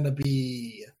 are they going to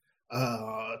be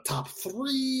top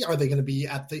 3? Are they going to be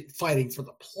at the fighting for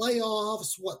the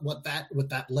playoffs? What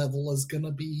that level is going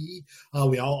to be?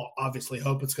 We all obviously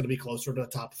hope it's going to be closer to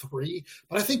top 3.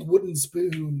 But I think wooden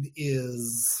spoon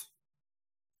is.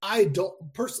 I don't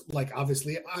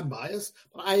obviously I'm biased,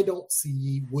 but I don't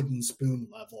see wooden spoon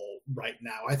level right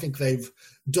now. I think they've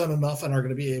done enough and are going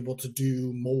to be able to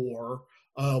do more,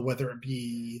 whether it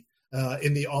be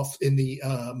in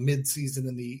the mid-season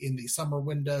in the summer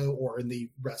window or in the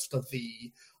rest of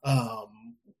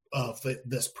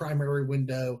this primary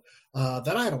window,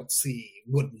 that I don't see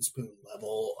wooden spoon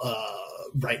level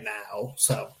right now.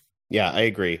 So yeah, I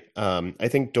agree. I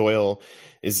think Doyle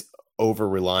is over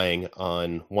relying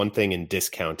on one thing and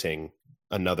discounting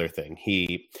another thing.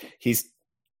 He's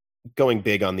going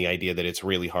big on the idea that it's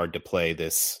really hard to play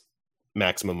this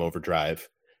maximum overdrive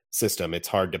system. It's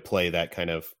hard to play that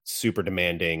kind of super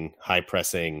demanding, high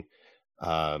pressing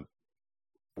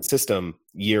system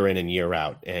year in and year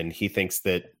out. And he thinks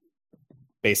that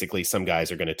basically some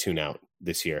guys are going to tune out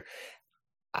this year.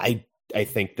 I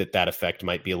think that effect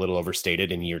might be a little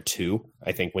overstated in year 2.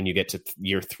 I think when you get to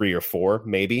year 3 or 4,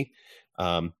 maybe.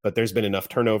 But there's been enough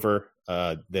turnover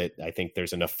that I think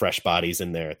there's enough fresh bodies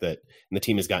in there and the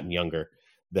team has gotten younger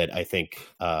that I think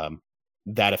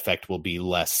that effect will be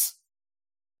less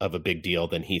of a big deal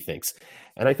than he thinks.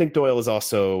 And I think Doyle is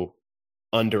also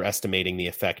underestimating the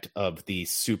effect of the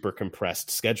super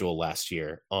compressed schedule last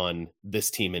year on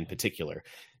this team in particular,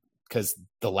 because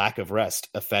the lack of rest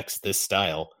affects this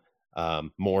style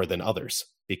more than others,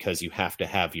 because you have to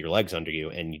have your legs under you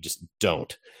and you just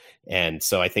don't. And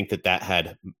so I think that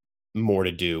had more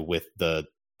to do with the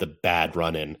bad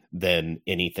run-in than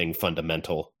anything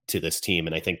fundamental to this team.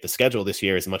 And I think the schedule this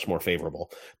year is much more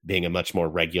favorable, being a much more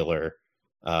regular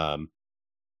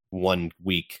 1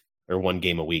 week or 1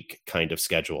 game a week kind of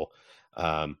schedule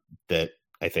that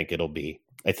I think it'll be.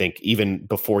 I think even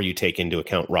before you take into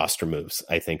account roster moves,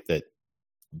 I think that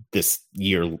this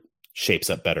year shapes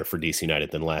up better for DC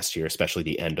United than last year, especially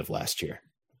the end of last year.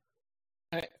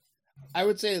 I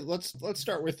would say let's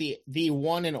start with the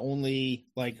one and only,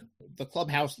 like, the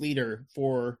clubhouse leader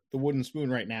for the Wooden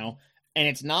Spoon right now, and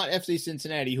it's not FC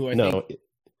Cincinnati, who I think.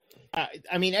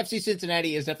 I mean, FC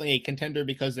Cincinnati is definitely a contender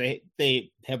because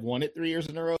they have won it 3 years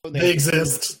in a row. They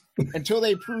exist. Until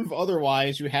they prove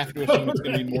otherwise, you have to assume it's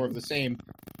going to be more of the same.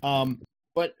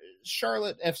 But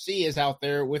Charlotte FC is out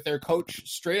there with their coach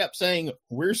straight up saying,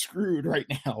 we're screwed right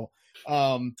now,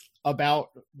 about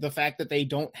the fact that they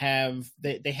don't have,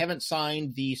 they haven't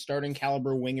signed the starting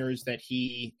caliber wingers that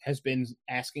he has been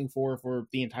asking for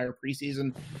the entire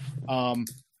preseason.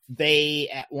 They,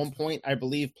 at one point, I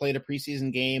believe, played a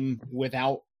preseason game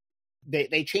without,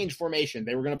 they changed formation.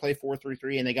 They were going to play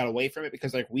 4-3-3, and they got away from it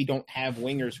because, like, we don't have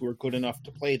wingers who are good enough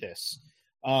to play this.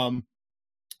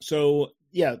 So,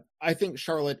 yeah, I think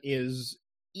Charlotte is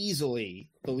easily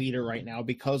the leader right now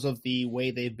because of the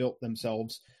way they've built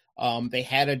themselves. They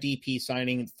had a DP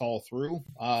signing fall through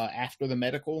after the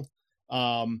medical.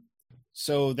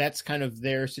 So that's kind of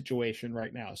their situation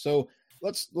right now. So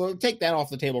we'll take that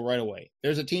off the table right away.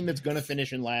 There's a team that's going to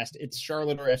finish in last. It's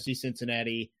Charlotte or FC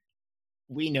Cincinnati.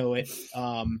 We know it.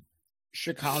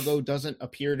 Chicago doesn't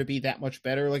appear to be that much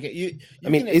better. Like,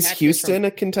 is Houston a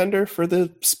contender for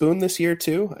the Spoon this year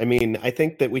too? I mean, I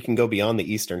think that we can go beyond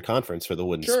the Eastern Conference for the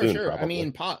Wooden Spoon. Sure. Probably. I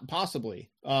mean,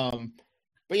 possibly.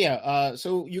 But yeah,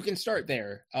 so you can start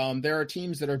there. There are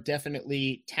teams that are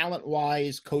definitely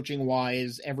talent-wise,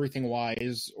 coaching-wise,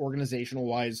 everything-wise,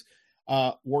 organizational-wise,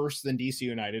 worse than DC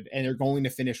United, and they're going to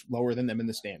finish lower than them in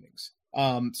the standings.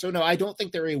 So no, I don't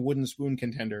think they're a Wooden Spoon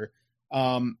contender.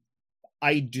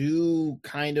 I do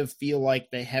kind of feel like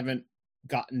they haven't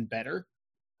gotten better.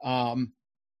 The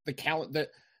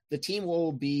team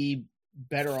will be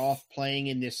better off playing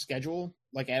in this schedule,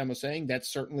 like Adam was saying. That's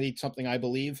certainly something I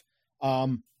believe.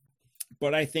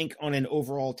 But I think on an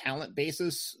overall talent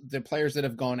basis, the players that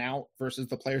have gone out versus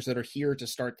the players that are here to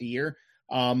start the year,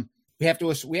 we have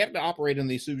to operate on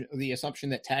the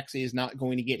assumption that Taxi is not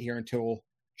going to get here until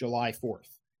July 4th.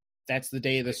 That's the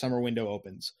day the summer window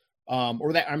opens.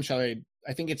 I'm sorry,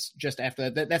 I think it's just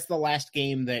after that. That's the last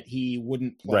game that he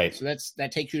wouldn't play. Right. So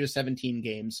that takes you to 17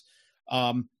 games.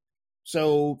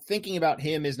 So thinking about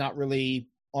him is not really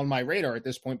on my radar at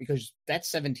this point because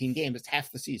that's 17 games. It's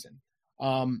half the season.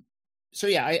 So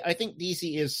yeah, I think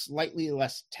DC is slightly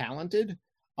less talented,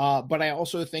 but I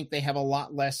also think they have a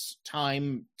lot less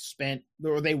time spent,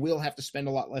 or they will have to spend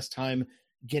a lot less time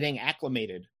getting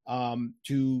acclimated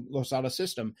to Losada's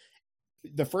system.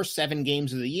 The first 7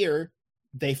 games of the year,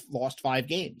 they lost 5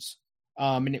 games.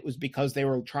 And it was because they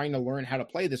were trying to learn how to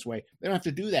play this way. They don't have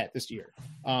to do that this year.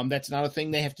 That's not a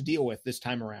thing they have to deal with this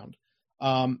time around.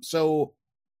 So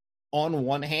on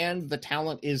one hand, the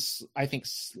talent is, I think,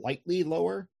 slightly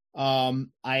lower.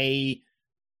 I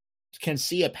can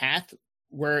see a path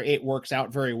where it works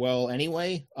out very well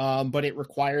anyway, but it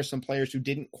requires some players who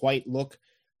didn't quite look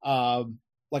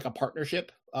like a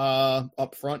partnership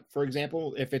up front, for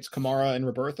example. If it's Kamara and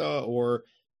Robertha, or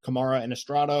Kamara and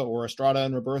Estrada, or Estrada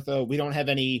and Robertha, we don't have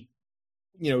any,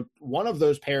 one of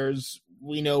those pairs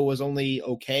we know was only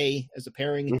okay as a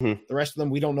pairing. Mm-hmm. The rest of them,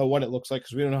 we don't know what it looks like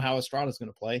because we don't know how Estrada's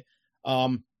going to play.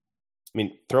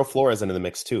 Throw Flores into the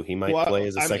mix too. He might play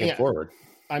as a second forward.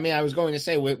 I was going to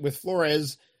say with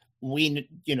Flores, I was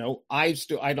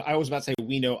about to say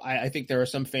we know. I think there are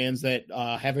some fans that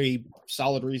have a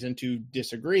solid reason to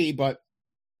disagree, but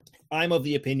I'm of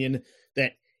the opinion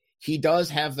that he does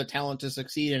have the talent to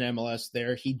succeed in MLS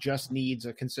there. He just needs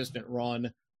a consistent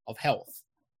run of health,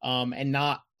 and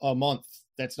not a month.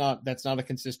 That's not a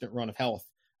consistent run of health.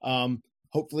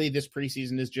 Hopefully this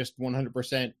preseason is just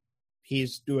 100%.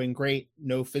 He's doing great.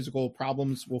 No physical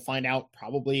problems. We'll find out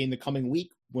probably in the coming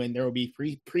week when there will be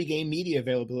pre-game media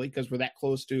availability because we're that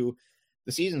close to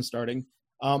the season starting.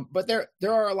 But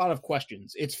there are a lot of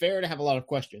questions. It's fair to have a lot of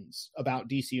questions about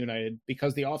DC United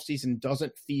because the offseason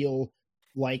doesn't feel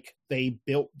like they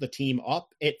built the team up.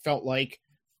 It felt like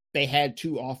they had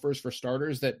 2 offers for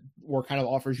starters that were kind of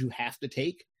offers you have to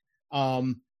take.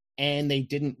 And they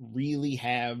didn't really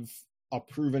have a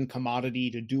proven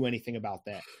commodity to do anything about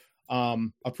that.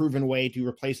 A proven way to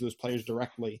replace those players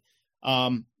directly.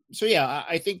 So yeah,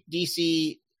 I think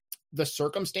DC, the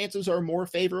circumstances are more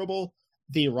favorable.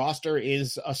 The roster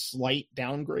is a slight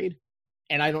downgrade,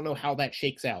 and I don't know how that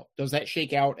shakes out. Does that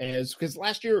shake out as, because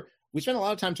last year we spent a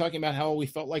lot of time talking about how we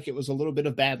felt like it was a little bit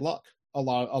of bad luck a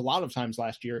lot of times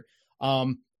last year,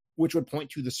 which would point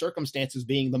to the circumstances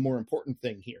being the more important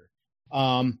thing here.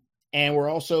 And we're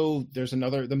also,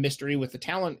 the mystery with the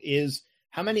talent is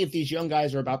how many of these young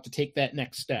guys are about to take that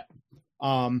next step.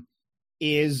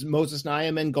 Is Moses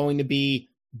Nyeman going to be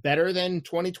better than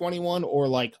 2021 or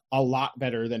like a lot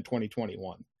better than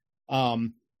 2021?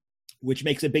 Which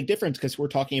makes a big difference because we're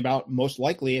talking about most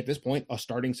likely at this point a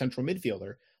starting central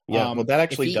midfielder. Yeah, well, that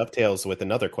actually dovetails with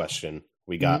another question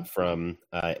we got from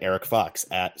Eric Fox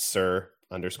at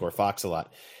Sir_Fox a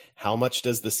lot. How much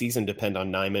does the season depend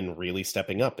on Nyeman really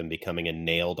stepping up and becoming a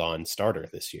nailed-on starter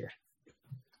this year?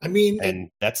 I mean, and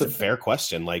that's a fair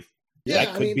question. Like,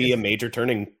 that could be a major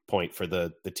turning point for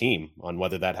the team on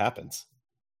whether that happens.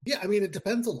 Yeah, I mean, it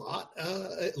depends a lot.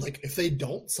 Like, if they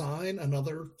don't sign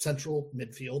another central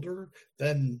midfielder,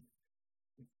 then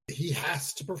he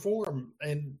has to perform.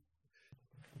 And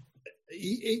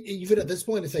even at this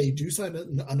point, if they do sign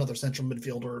another central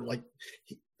midfielder, like,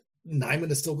 Nyeman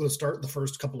is still going to start the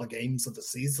first couple of games of the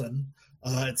season.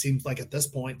 It seems like at this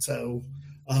point. So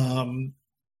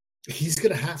he's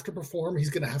going to have to perform. He's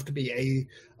going to have to be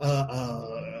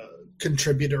a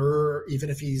contributor, even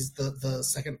if he's the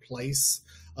second place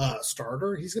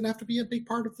starter. He's going to have to be a big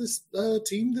part of this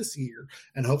team this year.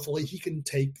 And hopefully he can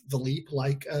take the leap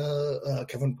like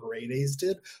Kevin Paredes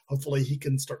did. Hopefully he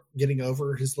can start getting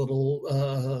over his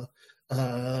little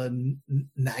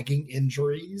nagging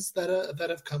injuries that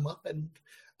have come up. And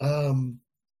I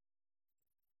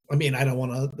mean, I don't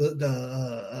want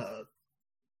to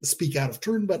speak out of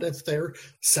turn, but if they're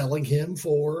selling him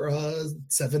for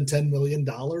 $7-10 million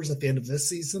at the end of this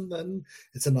season, then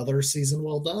it's another season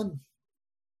well done.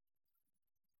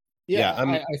 Yeah,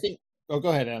 I think. Oh, go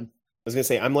ahead, Adam. I was going to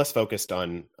say I'm less focused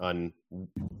on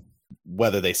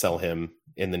whether they sell him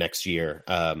in the next year.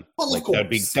 Well, like, that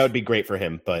would be great for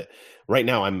him, but right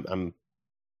now I'm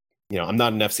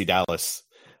not an FC Dallas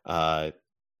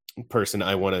person.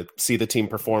 I want to see the team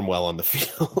perform well on the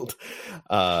field,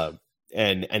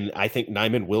 and I think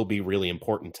Nyeman will be really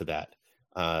important to that.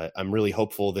 I'm really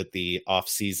hopeful that the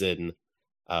off-season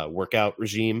workout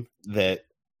regime that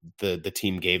the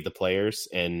team gave the players,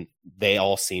 and they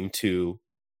all seem to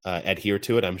adhere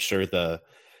to it. I'm sure the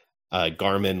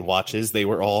Garmin watches they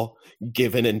were all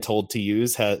given and told to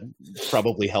use had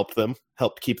probably helped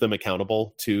keep them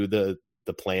accountable to the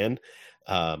plan.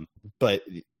 But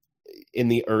in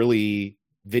the early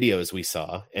videos we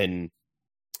saw, and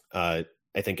I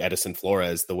think Edison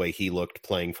Flores, the way he looked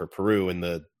playing for Peru in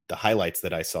the highlights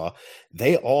that I saw,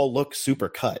 they all look super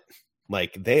cut.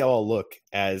 Like, they all look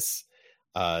as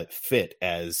fit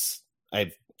as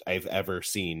I've ever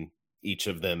seen each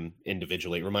of them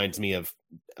individually. It reminds me of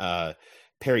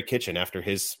Perry Kitchen after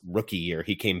his rookie year.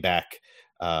 He came back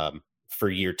for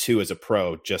year 2 as a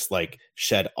pro, just like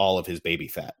shed all of his baby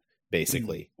fat,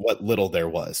 basically, what little there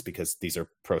was, because these are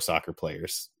pro soccer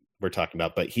players we're talking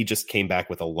about, but he just came back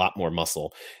with a lot more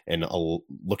muscle and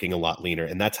looking a lot leaner.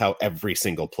 And that's how every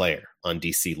single player on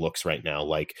DC looks right now.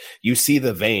 Like, you see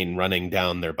the vein running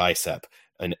down their bicep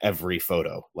in every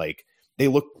photo. Like, they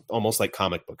look almost like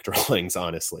comic book drawings,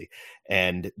 honestly.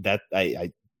 And that I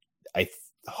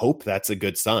hope that's a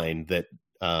good sign that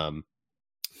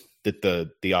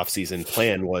that the off-season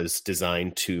plan was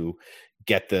designed to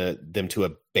get them to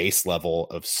a base level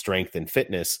of strength and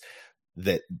fitness,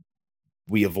 that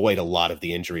we avoid a lot of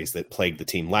the injuries that plagued the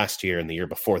team last year and the year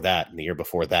before that and the year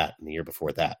before that and the year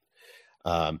before that.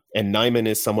 And Nyeman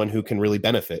is someone who can really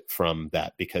benefit from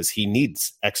that, because he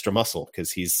needs extra muscle,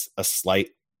 because he's a slight,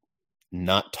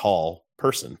 not tall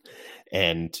person,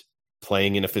 and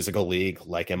playing in a physical league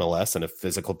like MLS and a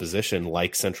physical position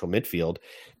like central midfield,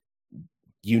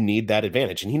 you need that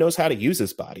advantage. And he knows how to use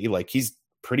his body. Like, he's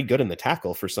pretty good in the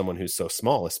tackle for someone who's so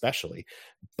small, especially,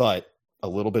 but a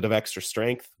little bit of extra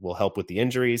strength will help with the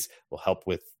injuries, will help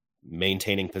with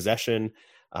maintaining possession,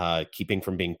 keeping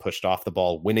from being pushed off the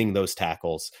ball, winning those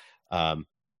tackles. And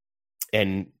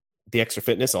the extra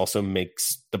fitness also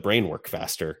makes the brain work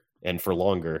faster and for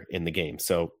longer in the game.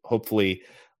 So hopefully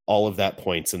all of that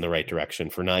points in the right direction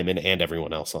for Nyeman and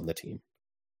everyone else on the team.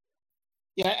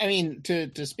 Yeah, I mean,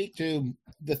 to speak to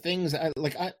the things,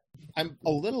 I'm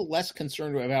a little less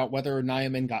concerned about whether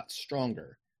Nyeman got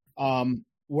stronger.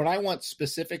 What I want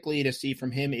specifically to see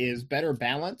from him is better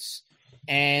balance,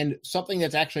 and something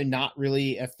that's actually not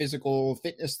really a physical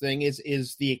fitness thing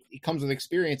it comes with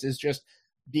experience, is just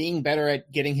being better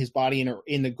at getting his body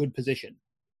in a good position,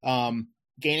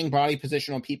 gaining body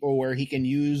position on people where he can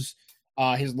use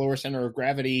his lower center of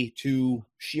gravity to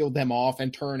shield them off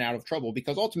and turn out of trouble.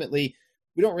 Because ultimately,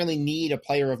 we don't really need a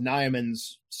player of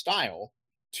Nyeman's style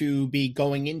to be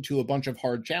going into a bunch of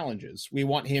hard challenges. We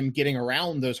want him getting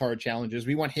around those hard challenges.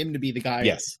 We want him to be the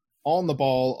guy on the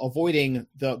ball, avoiding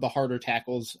the harder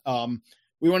tackles.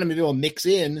 We want him to be able to mix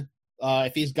in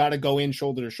if he's got to go in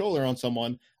shoulder to shoulder on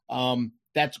someone.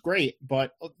 That's great.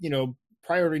 But,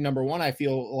 priority number one, I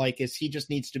feel like, is he just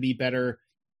needs to be better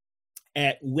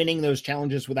at winning those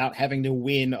challenges without having to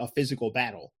win a physical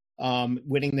battle.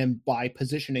 Winning them by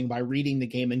positioning, by reading the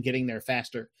game and getting there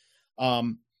faster.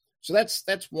 So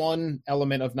that's one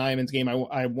element of Nyeman's game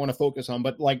I want to focus on.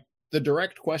 But like the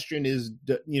direct question is,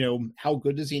 how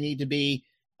good does he need to be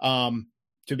as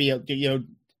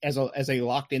a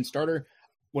locked in starter?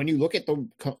 When you look at the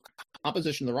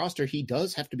composition of the roster, he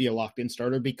does have to be a locked in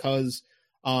starter because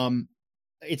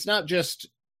it's not just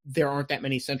there aren't that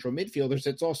many central midfielders.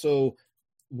 It's also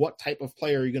what type of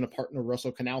player are you going to partner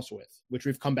Russell Canouse with, which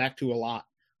we've come back to a lot.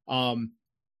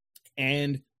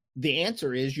 And the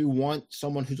answer is you want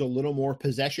someone who's a little more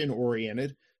possession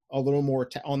oriented, a little more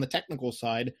on the technical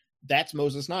side. That's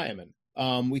Moses Nyeman.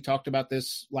 We talked about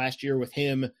this last year with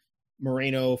him,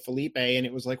 Moreno, Felipe, and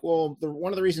it was like, well,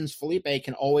 one of the reasons Felipe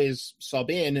can always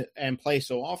sub in and play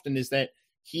so often is that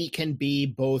he can be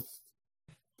both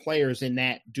players in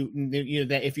that,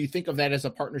 that if you think of that as a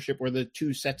partnership where the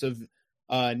two sets of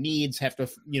needs have to,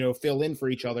 fill in for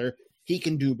each other, he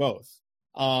can do both.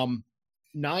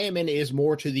 Nyeman is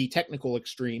more to the technical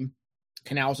extreme.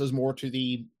 Canouse is more to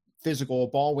the physical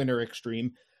ball winner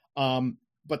extreme.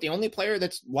 But the only player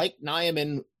that's like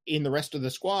Nyeman in the rest of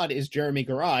the squad is Jeremy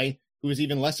Garay, who is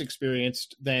even less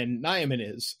experienced than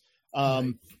Nyeman is.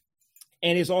 And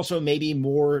is also maybe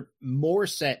more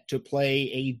set to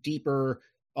play a deeper,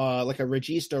 like a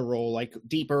regista role, like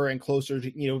deeper and closer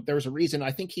to, there was a reason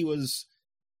I think he was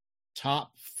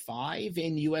top 5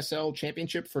 in USL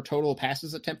Championship for total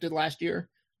passes attempted last year.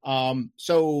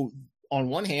 So on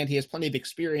one hand, he has plenty of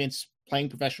experience playing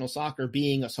professional soccer,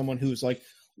 being someone who's like,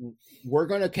 we're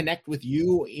going to connect with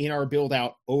you in our build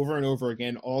out over and over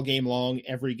again, all game long,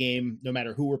 every game, no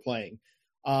matter who we're playing.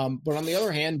 But on the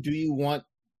other hand, do you want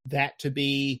that to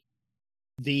be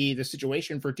the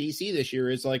situation for DC this year?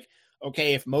 Is like,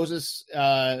 okay, if Moses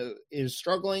is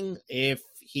struggling, if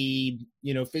he,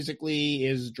 physically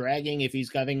is dragging, if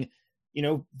he's having,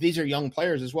 these are young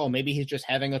players as well. Maybe he's just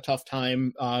having a tough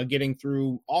time getting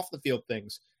through off the field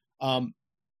things.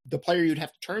 The player you'd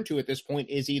have to turn to at this point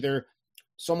is either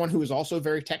someone who is also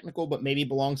very technical, but maybe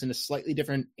belongs in a slightly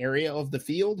different area of the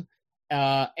field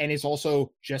and is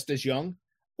also just as young,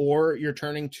 or you're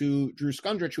turning to Drew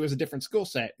Skundrich, who has a different skill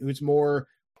set, who's more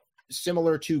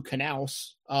similar to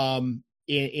Canouse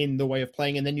in the way of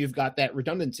playing, and then you've got that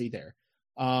redundancy there.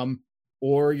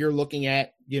 Or you're looking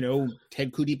at,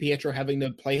 Ted Kudi-Pietro having to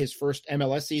play his first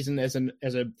MLS season as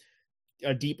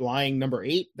a deep lying number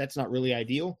 8. That's not really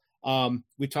ideal.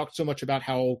 We talked so much about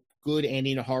how good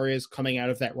Andy Najar is coming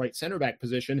out of that right center back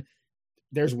position.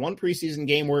 There's one preseason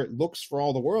game where it looks for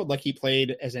all the world like he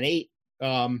played as an 8.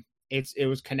 It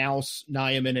was Canouse,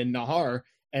 Nyeman, and Najar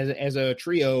as a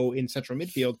trio in central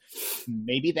midfield.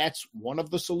 Maybe that's one of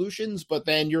the solutions, but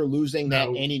then you're losing that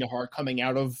Andy Najar coming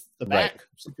out of the back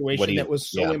situation that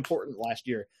was so important last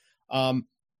year.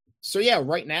 So yeah,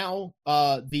 right now,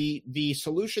 the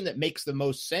solution that makes the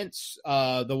most sense,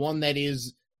 the one that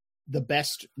is the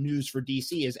best news for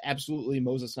DC, is absolutely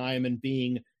Moses Nyeman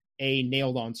being a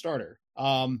nailed-on starter.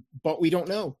 But we don't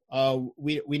know.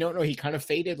 We don't know. He kind of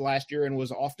faded last year and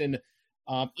was often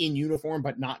in uniform,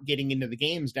 but not getting into the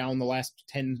games down the last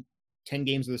 10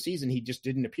 games of the season. He just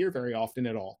didn't appear very often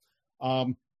at all.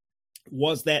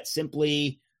 Was that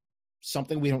simply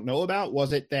something we don't know about?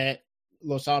 Was it that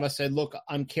Losada said, look,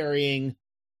 I'm carrying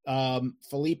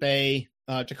Felipe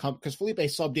to come, because Felipe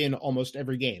subbed in almost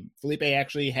every game. Felipe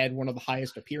actually had one of the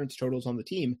highest appearance totals on the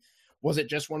team. Was it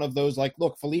just one of those like,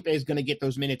 look, Felipe is going to get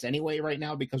those minutes anyway right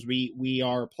now because we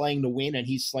are playing to win and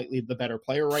he's slightly the better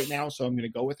player right now, so I'm going to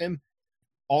go with him?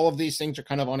 All of these things are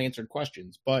kind of unanswered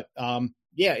questions. But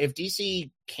if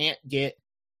DC can't get,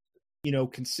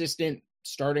 consistent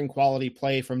starting quality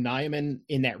play from Nyeman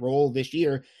in that role this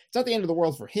year, it's not the end of the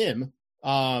world for him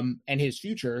and his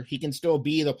future. He can still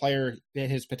be the player that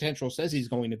his potential says he's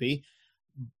going to be.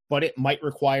 but it might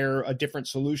require a different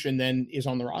solution than is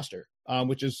on the roster,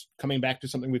 which is coming back to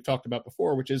something we've talked about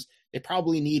before, which is they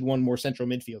probably need one more central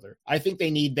midfielder. I think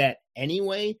they need that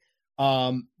anyway,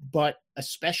 but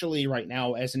especially right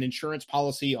now as an insurance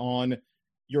policy on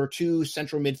your two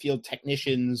central midfield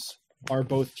technicians are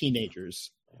both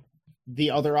teenagers.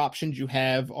 The other options you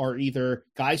have are either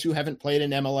guys who haven't played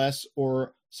in MLS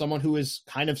or someone who is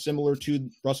kind of similar to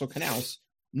Russell Canouse.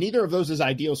 Neither of those is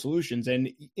ideal solutions. And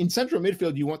in central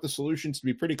midfield, you want the solutions to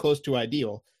be pretty close to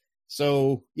ideal.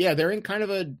 So, yeah, they're in kind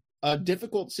of a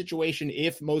difficult situation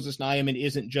if Moses Nyeman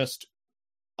isn't just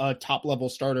a top-level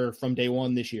starter from day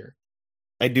one this year.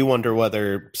 I do wonder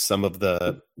whether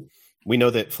we know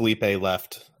that Felipe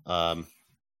left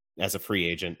as a free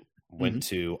agent, went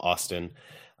to Austin.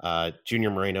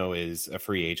 Junior Moreno is a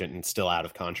free agent and still out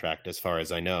of contract as far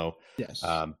as I know. Yes.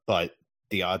 But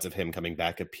the odds of him coming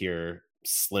back appear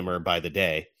slimmer by the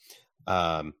day.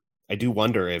 I do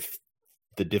wonder if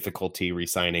the difficulty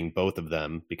re-signing both of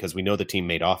them, because we know the team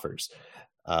made offers,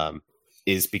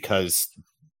 is because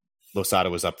Losada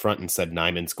was up front and said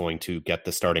Nyman's going to get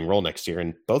the starting role next year.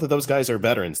 And both of those guys are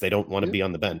veterans. They don't want to be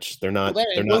on the bench. They're not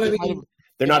at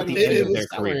the end of their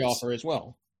careers. Offer as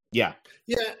well. Yeah.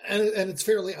 Yeah. And it's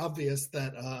fairly obvious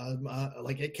that,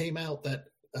 it came out that,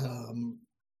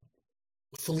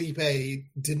 Felipe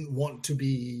didn't want to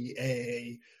be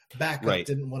a backup, right.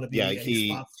 Didn't want to be a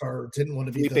spot star, didn't want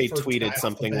to be Felipe the first tweeted guy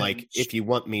something off the like, bench. if you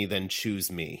want me, then choose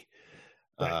me.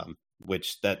 Right.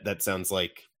 Which that sounds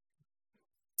like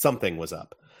something was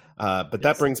up. But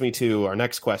that brings me to our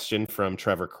next question from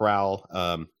Trevor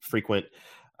Crowell, frequent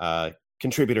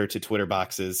contributor to Twitter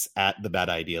boxes at the Bad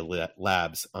Idea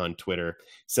Labs on Twitter.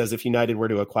 Says, if United were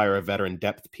to acquire a veteran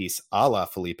depth piece a la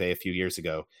Felipe a few years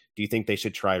ago, do you think they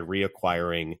should try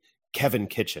reacquiring Kevin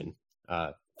Kitchen,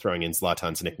 throwing in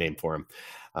Zlatan's nickname for him,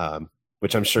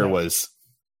 which I'm sure was,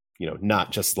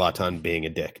 not just Zlatan being a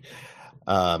dick.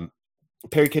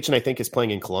 Perry Kitchen, I think, is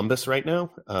playing in Columbus right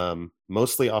now,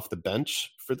 mostly off the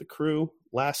bench for the Crew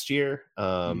last year.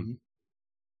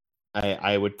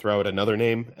 I would throw out another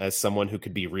name as someone who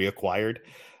could be reacquired,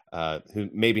 who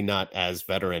maybe not as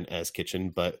veteran as Kitchen,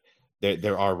 but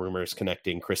there are rumors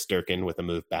connecting Chris Durkin with a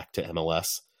move back to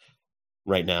MLS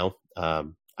right now.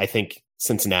 I think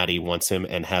Cincinnati wants him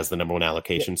and has the number one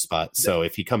allocation spot. So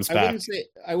if he comes back,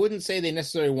 I wouldn't say they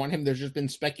necessarily want him. There's just been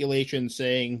speculation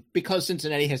saying because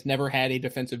Cincinnati has never had a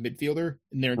defensive midfielder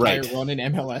in their entire run in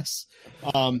MLS.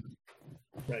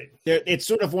 Right. It's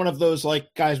sort of one of those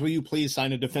like, guys, will you please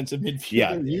sign a defensive midfielder?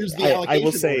 Yeah, use the allocation I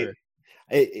will say, order.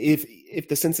 if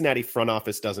the Cincinnati front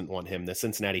office doesn't want him, the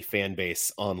Cincinnati fan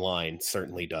base online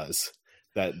certainly does.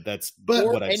 That's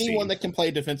what I've anyone seen. that can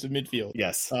play defensive midfield.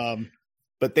 Yes.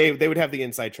 But they would have the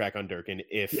inside track on Durkin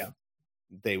if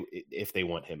they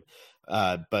want him.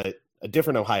 But a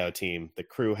different Ohio team, the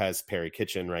Crew has Perry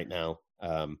Kitchen right now.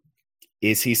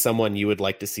 Is he someone you would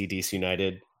like to see DC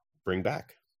United bring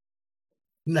back?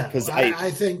 No, because I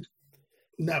think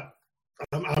no.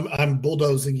 I'm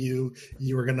bulldozing you.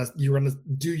 You were gonna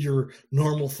do your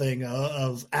normal thing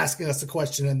of asking us a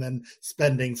question and then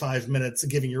spending 5 minutes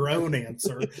giving your own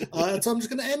answer. So I'm just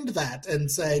gonna end that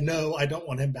and say no, I don't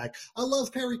want him back. I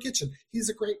love Perry Kitchen. He's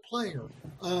a great player.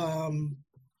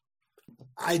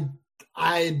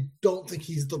 I don't think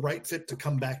he's the right fit to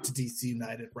come back to DC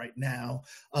United right now.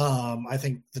 I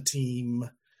think the team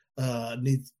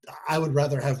needs. I would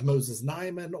rather have Moses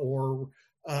Nyeman or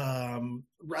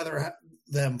rather have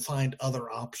them find other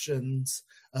options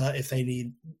if they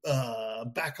need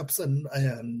backups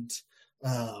and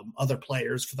other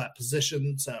players for that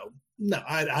position. So no,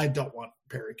 I don't want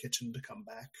Perry Kitchen to come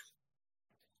back.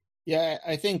 Yeah,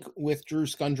 I think with Drew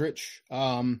Skundrich,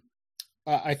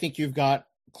 I think you've got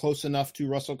close enough to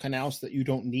Russell Canouse that you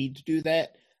don't need to do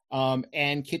that.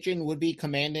 And Kitchen would be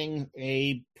commanding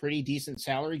a pretty decent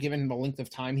salary given the length of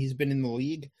time he's been in the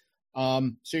league.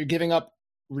 So you're giving up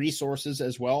resources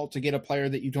as well to get a player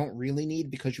that you don't really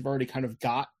need because you've already kind of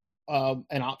got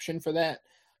an option for that.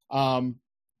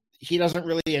 He doesn't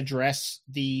really address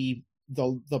the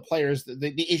players,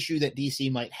 the issue that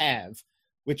DC might have,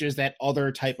 which is that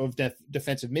other type of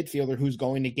defensive midfielder who's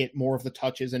going to get more of the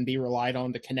touches and be relied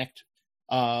on to connect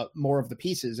more of the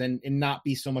pieces and not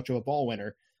be so much of a ball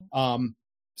winner.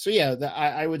 So yeah,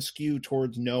 I would skew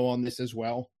towards no on this as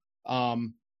well.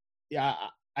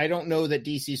 I don't know that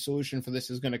DC's solution for this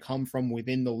is going to come from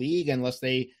within the league unless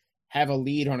they have a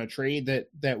lead on a trade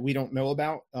that we don't know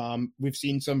about. We've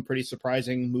seen some pretty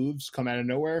surprising moves come out of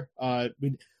nowhere.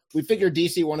 We figured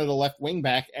DC wanted a left wing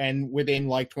back, and within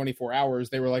like 24 hours,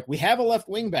 they were like, we have a left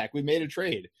wing back. We made a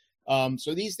trade.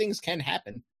 So these things can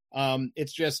happen.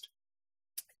 It's just,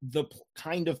 the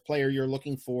kind of player you're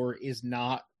looking for is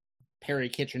not Perry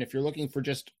Kitchen. If you're looking for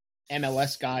just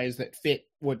MLS guys that fit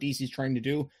what DC's trying to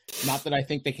do, not that I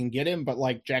think they can get him, but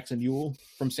like Jackson Ewell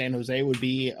from San Jose would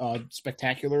be a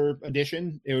spectacular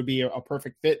addition. It would be a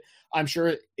perfect fit. I'm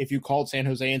sure if you called San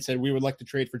Jose and said, we would like to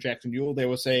trade for Jackson Ewell, they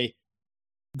would say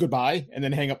goodbye and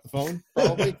then hang up the phone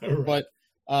probably. Right. But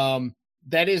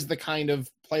that is the kind of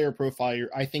player profile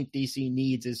I think DC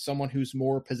needs, is someone who's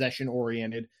more possession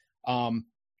oriented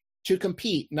to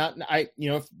compete.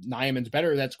 If Nyman's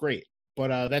better, that's great.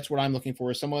 But that's what I'm looking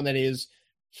for, is someone that is,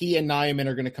 he and Nyman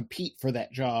are going to compete for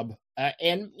that job.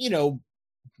 And,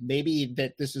 maybe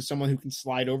that this is someone who can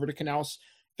slide over to Knaus.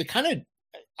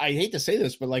 I hate to say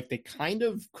this, but like they kind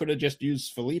of could have just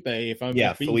used Felipe.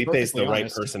 Felipe is the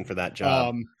right person for that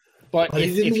job. But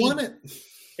he didn't want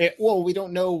it. Well, we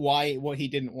don't know what he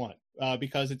didn't want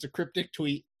because it's a cryptic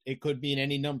tweet. It could mean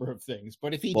any number of things.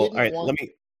 But if he didn't all right, want...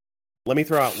 let me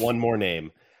throw out one more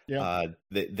name. Yeah.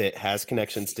 That has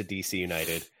connections to DC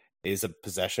United, is a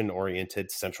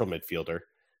possession-oriented central midfielder.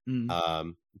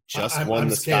 Mm. Won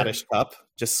the Scottish Cup,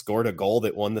 just scored a goal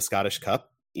that won the Scottish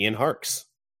Cup. Ian Harkes.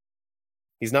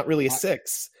 He's not really a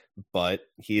six, but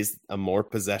he's a more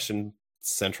possession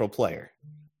central player.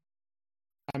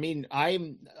 I mean, I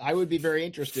would be very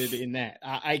interested in that.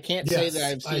 I can't say that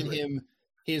I've seen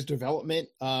his development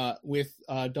with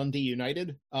Dundee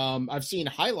United. I've seen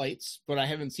highlights, but I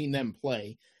haven't seen them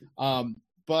play.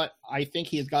 But I think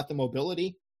he's got the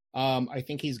mobility. I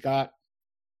think he's got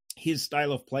his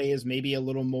style of play is maybe a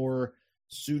little more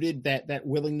suited. That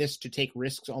willingness to take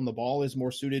risks on the ball is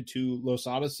more suited to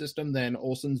Losada's system than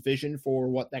Olsen's vision for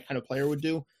what that kind of player would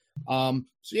do.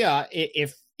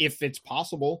 If it's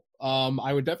possible,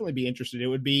 I would definitely be interested. It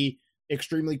would be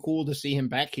extremely cool to see him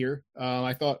back here.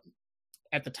 I thought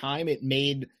at the time it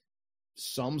made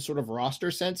some sort of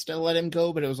roster sense to let him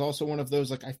go, but it was also one of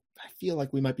those, like, I feel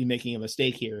like we might be making a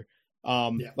mistake here.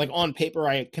 Like on paper,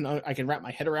 I can wrap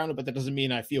my head around it, but that doesn't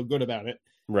mean I feel good about it.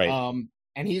 Right.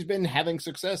 And he's been having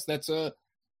success.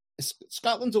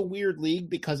 Scotland's a weird league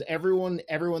because everyone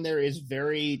there is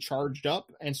very charged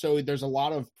up. And so there's a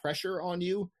lot of pressure on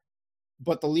you,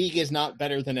 but the league is not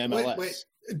better than MLS. Wait.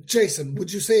 Jason,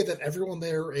 would you say that everyone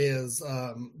there is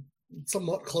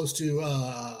somewhat close to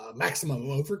maximum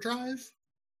overdrive?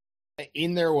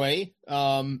 In their way,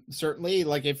 certainly.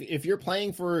 Like if you're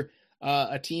playing for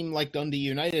a team like Dundee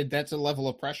United, that's a level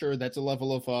of pressure. That's a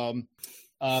level of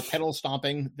pedal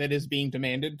stomping that is being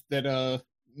demanded that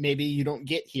maybe you don't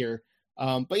get here.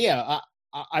 But yeah,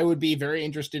 I would be very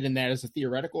interested in that as a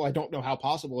theoretical. I don't know how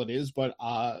possible it is, but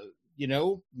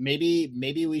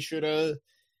maybe we should.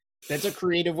 That's a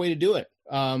creative way to do it.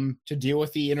 To deal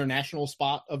with the international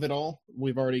spot of it all.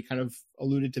 We've already kind of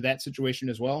alluded to that situation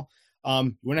as well.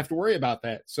 You wouldn't have to worry about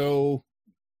that. So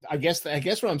I guess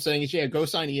what I'm saying is, go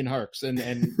sign Ian Harkes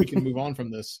and we can move on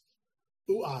from this.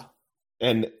 Ooh-ah.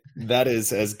 And that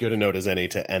is as good a note as any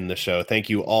to end the show. Thank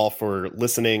you all for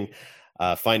listening.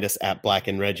 Find us at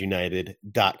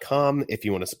blackandredunited.com. If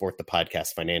you want to support the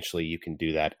podcast financially, you can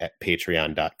do that at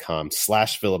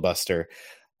patreon.com/filibuster.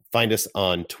 Find us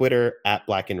on Twitter at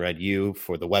blackandredu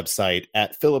for the website,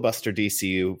 at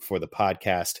filibusterdcu for the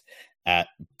podcast, at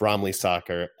Bromley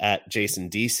Soccer, at Jason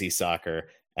DC Soccer,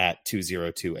 at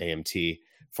 202AMT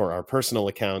for our personal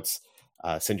accounts.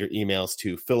 Send your emails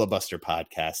to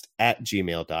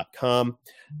filibusterpodcast@gmail.com.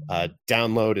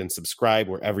 Download and subscribe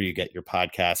wherever you get your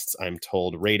podcasts. I'm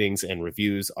told ratings and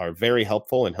reviews are very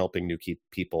helpful in helping new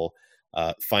people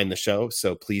find the show.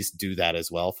 So please do that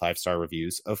as well. 5-star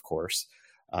reviews, of course.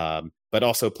 But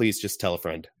also please just tell a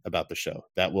friend about the show.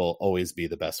 That will always be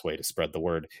the best way to spread the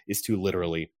word, is to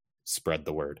literally spread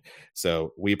the word.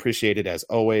 So we appreciate it as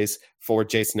always. For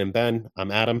Jason and Ben,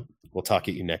 I'm Adam. We'll talk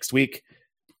at you next week.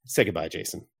 Say goodbye,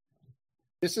 Jason.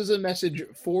 This is a message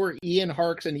for Ian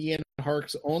Harkes and Ian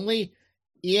Harkes only.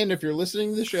 Ian, if you're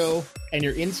listening to the show and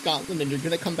you're in Scotland and you're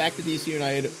going to come back to DC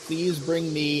United, please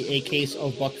bring me a case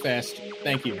of Buckfast.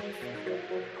 Thank you.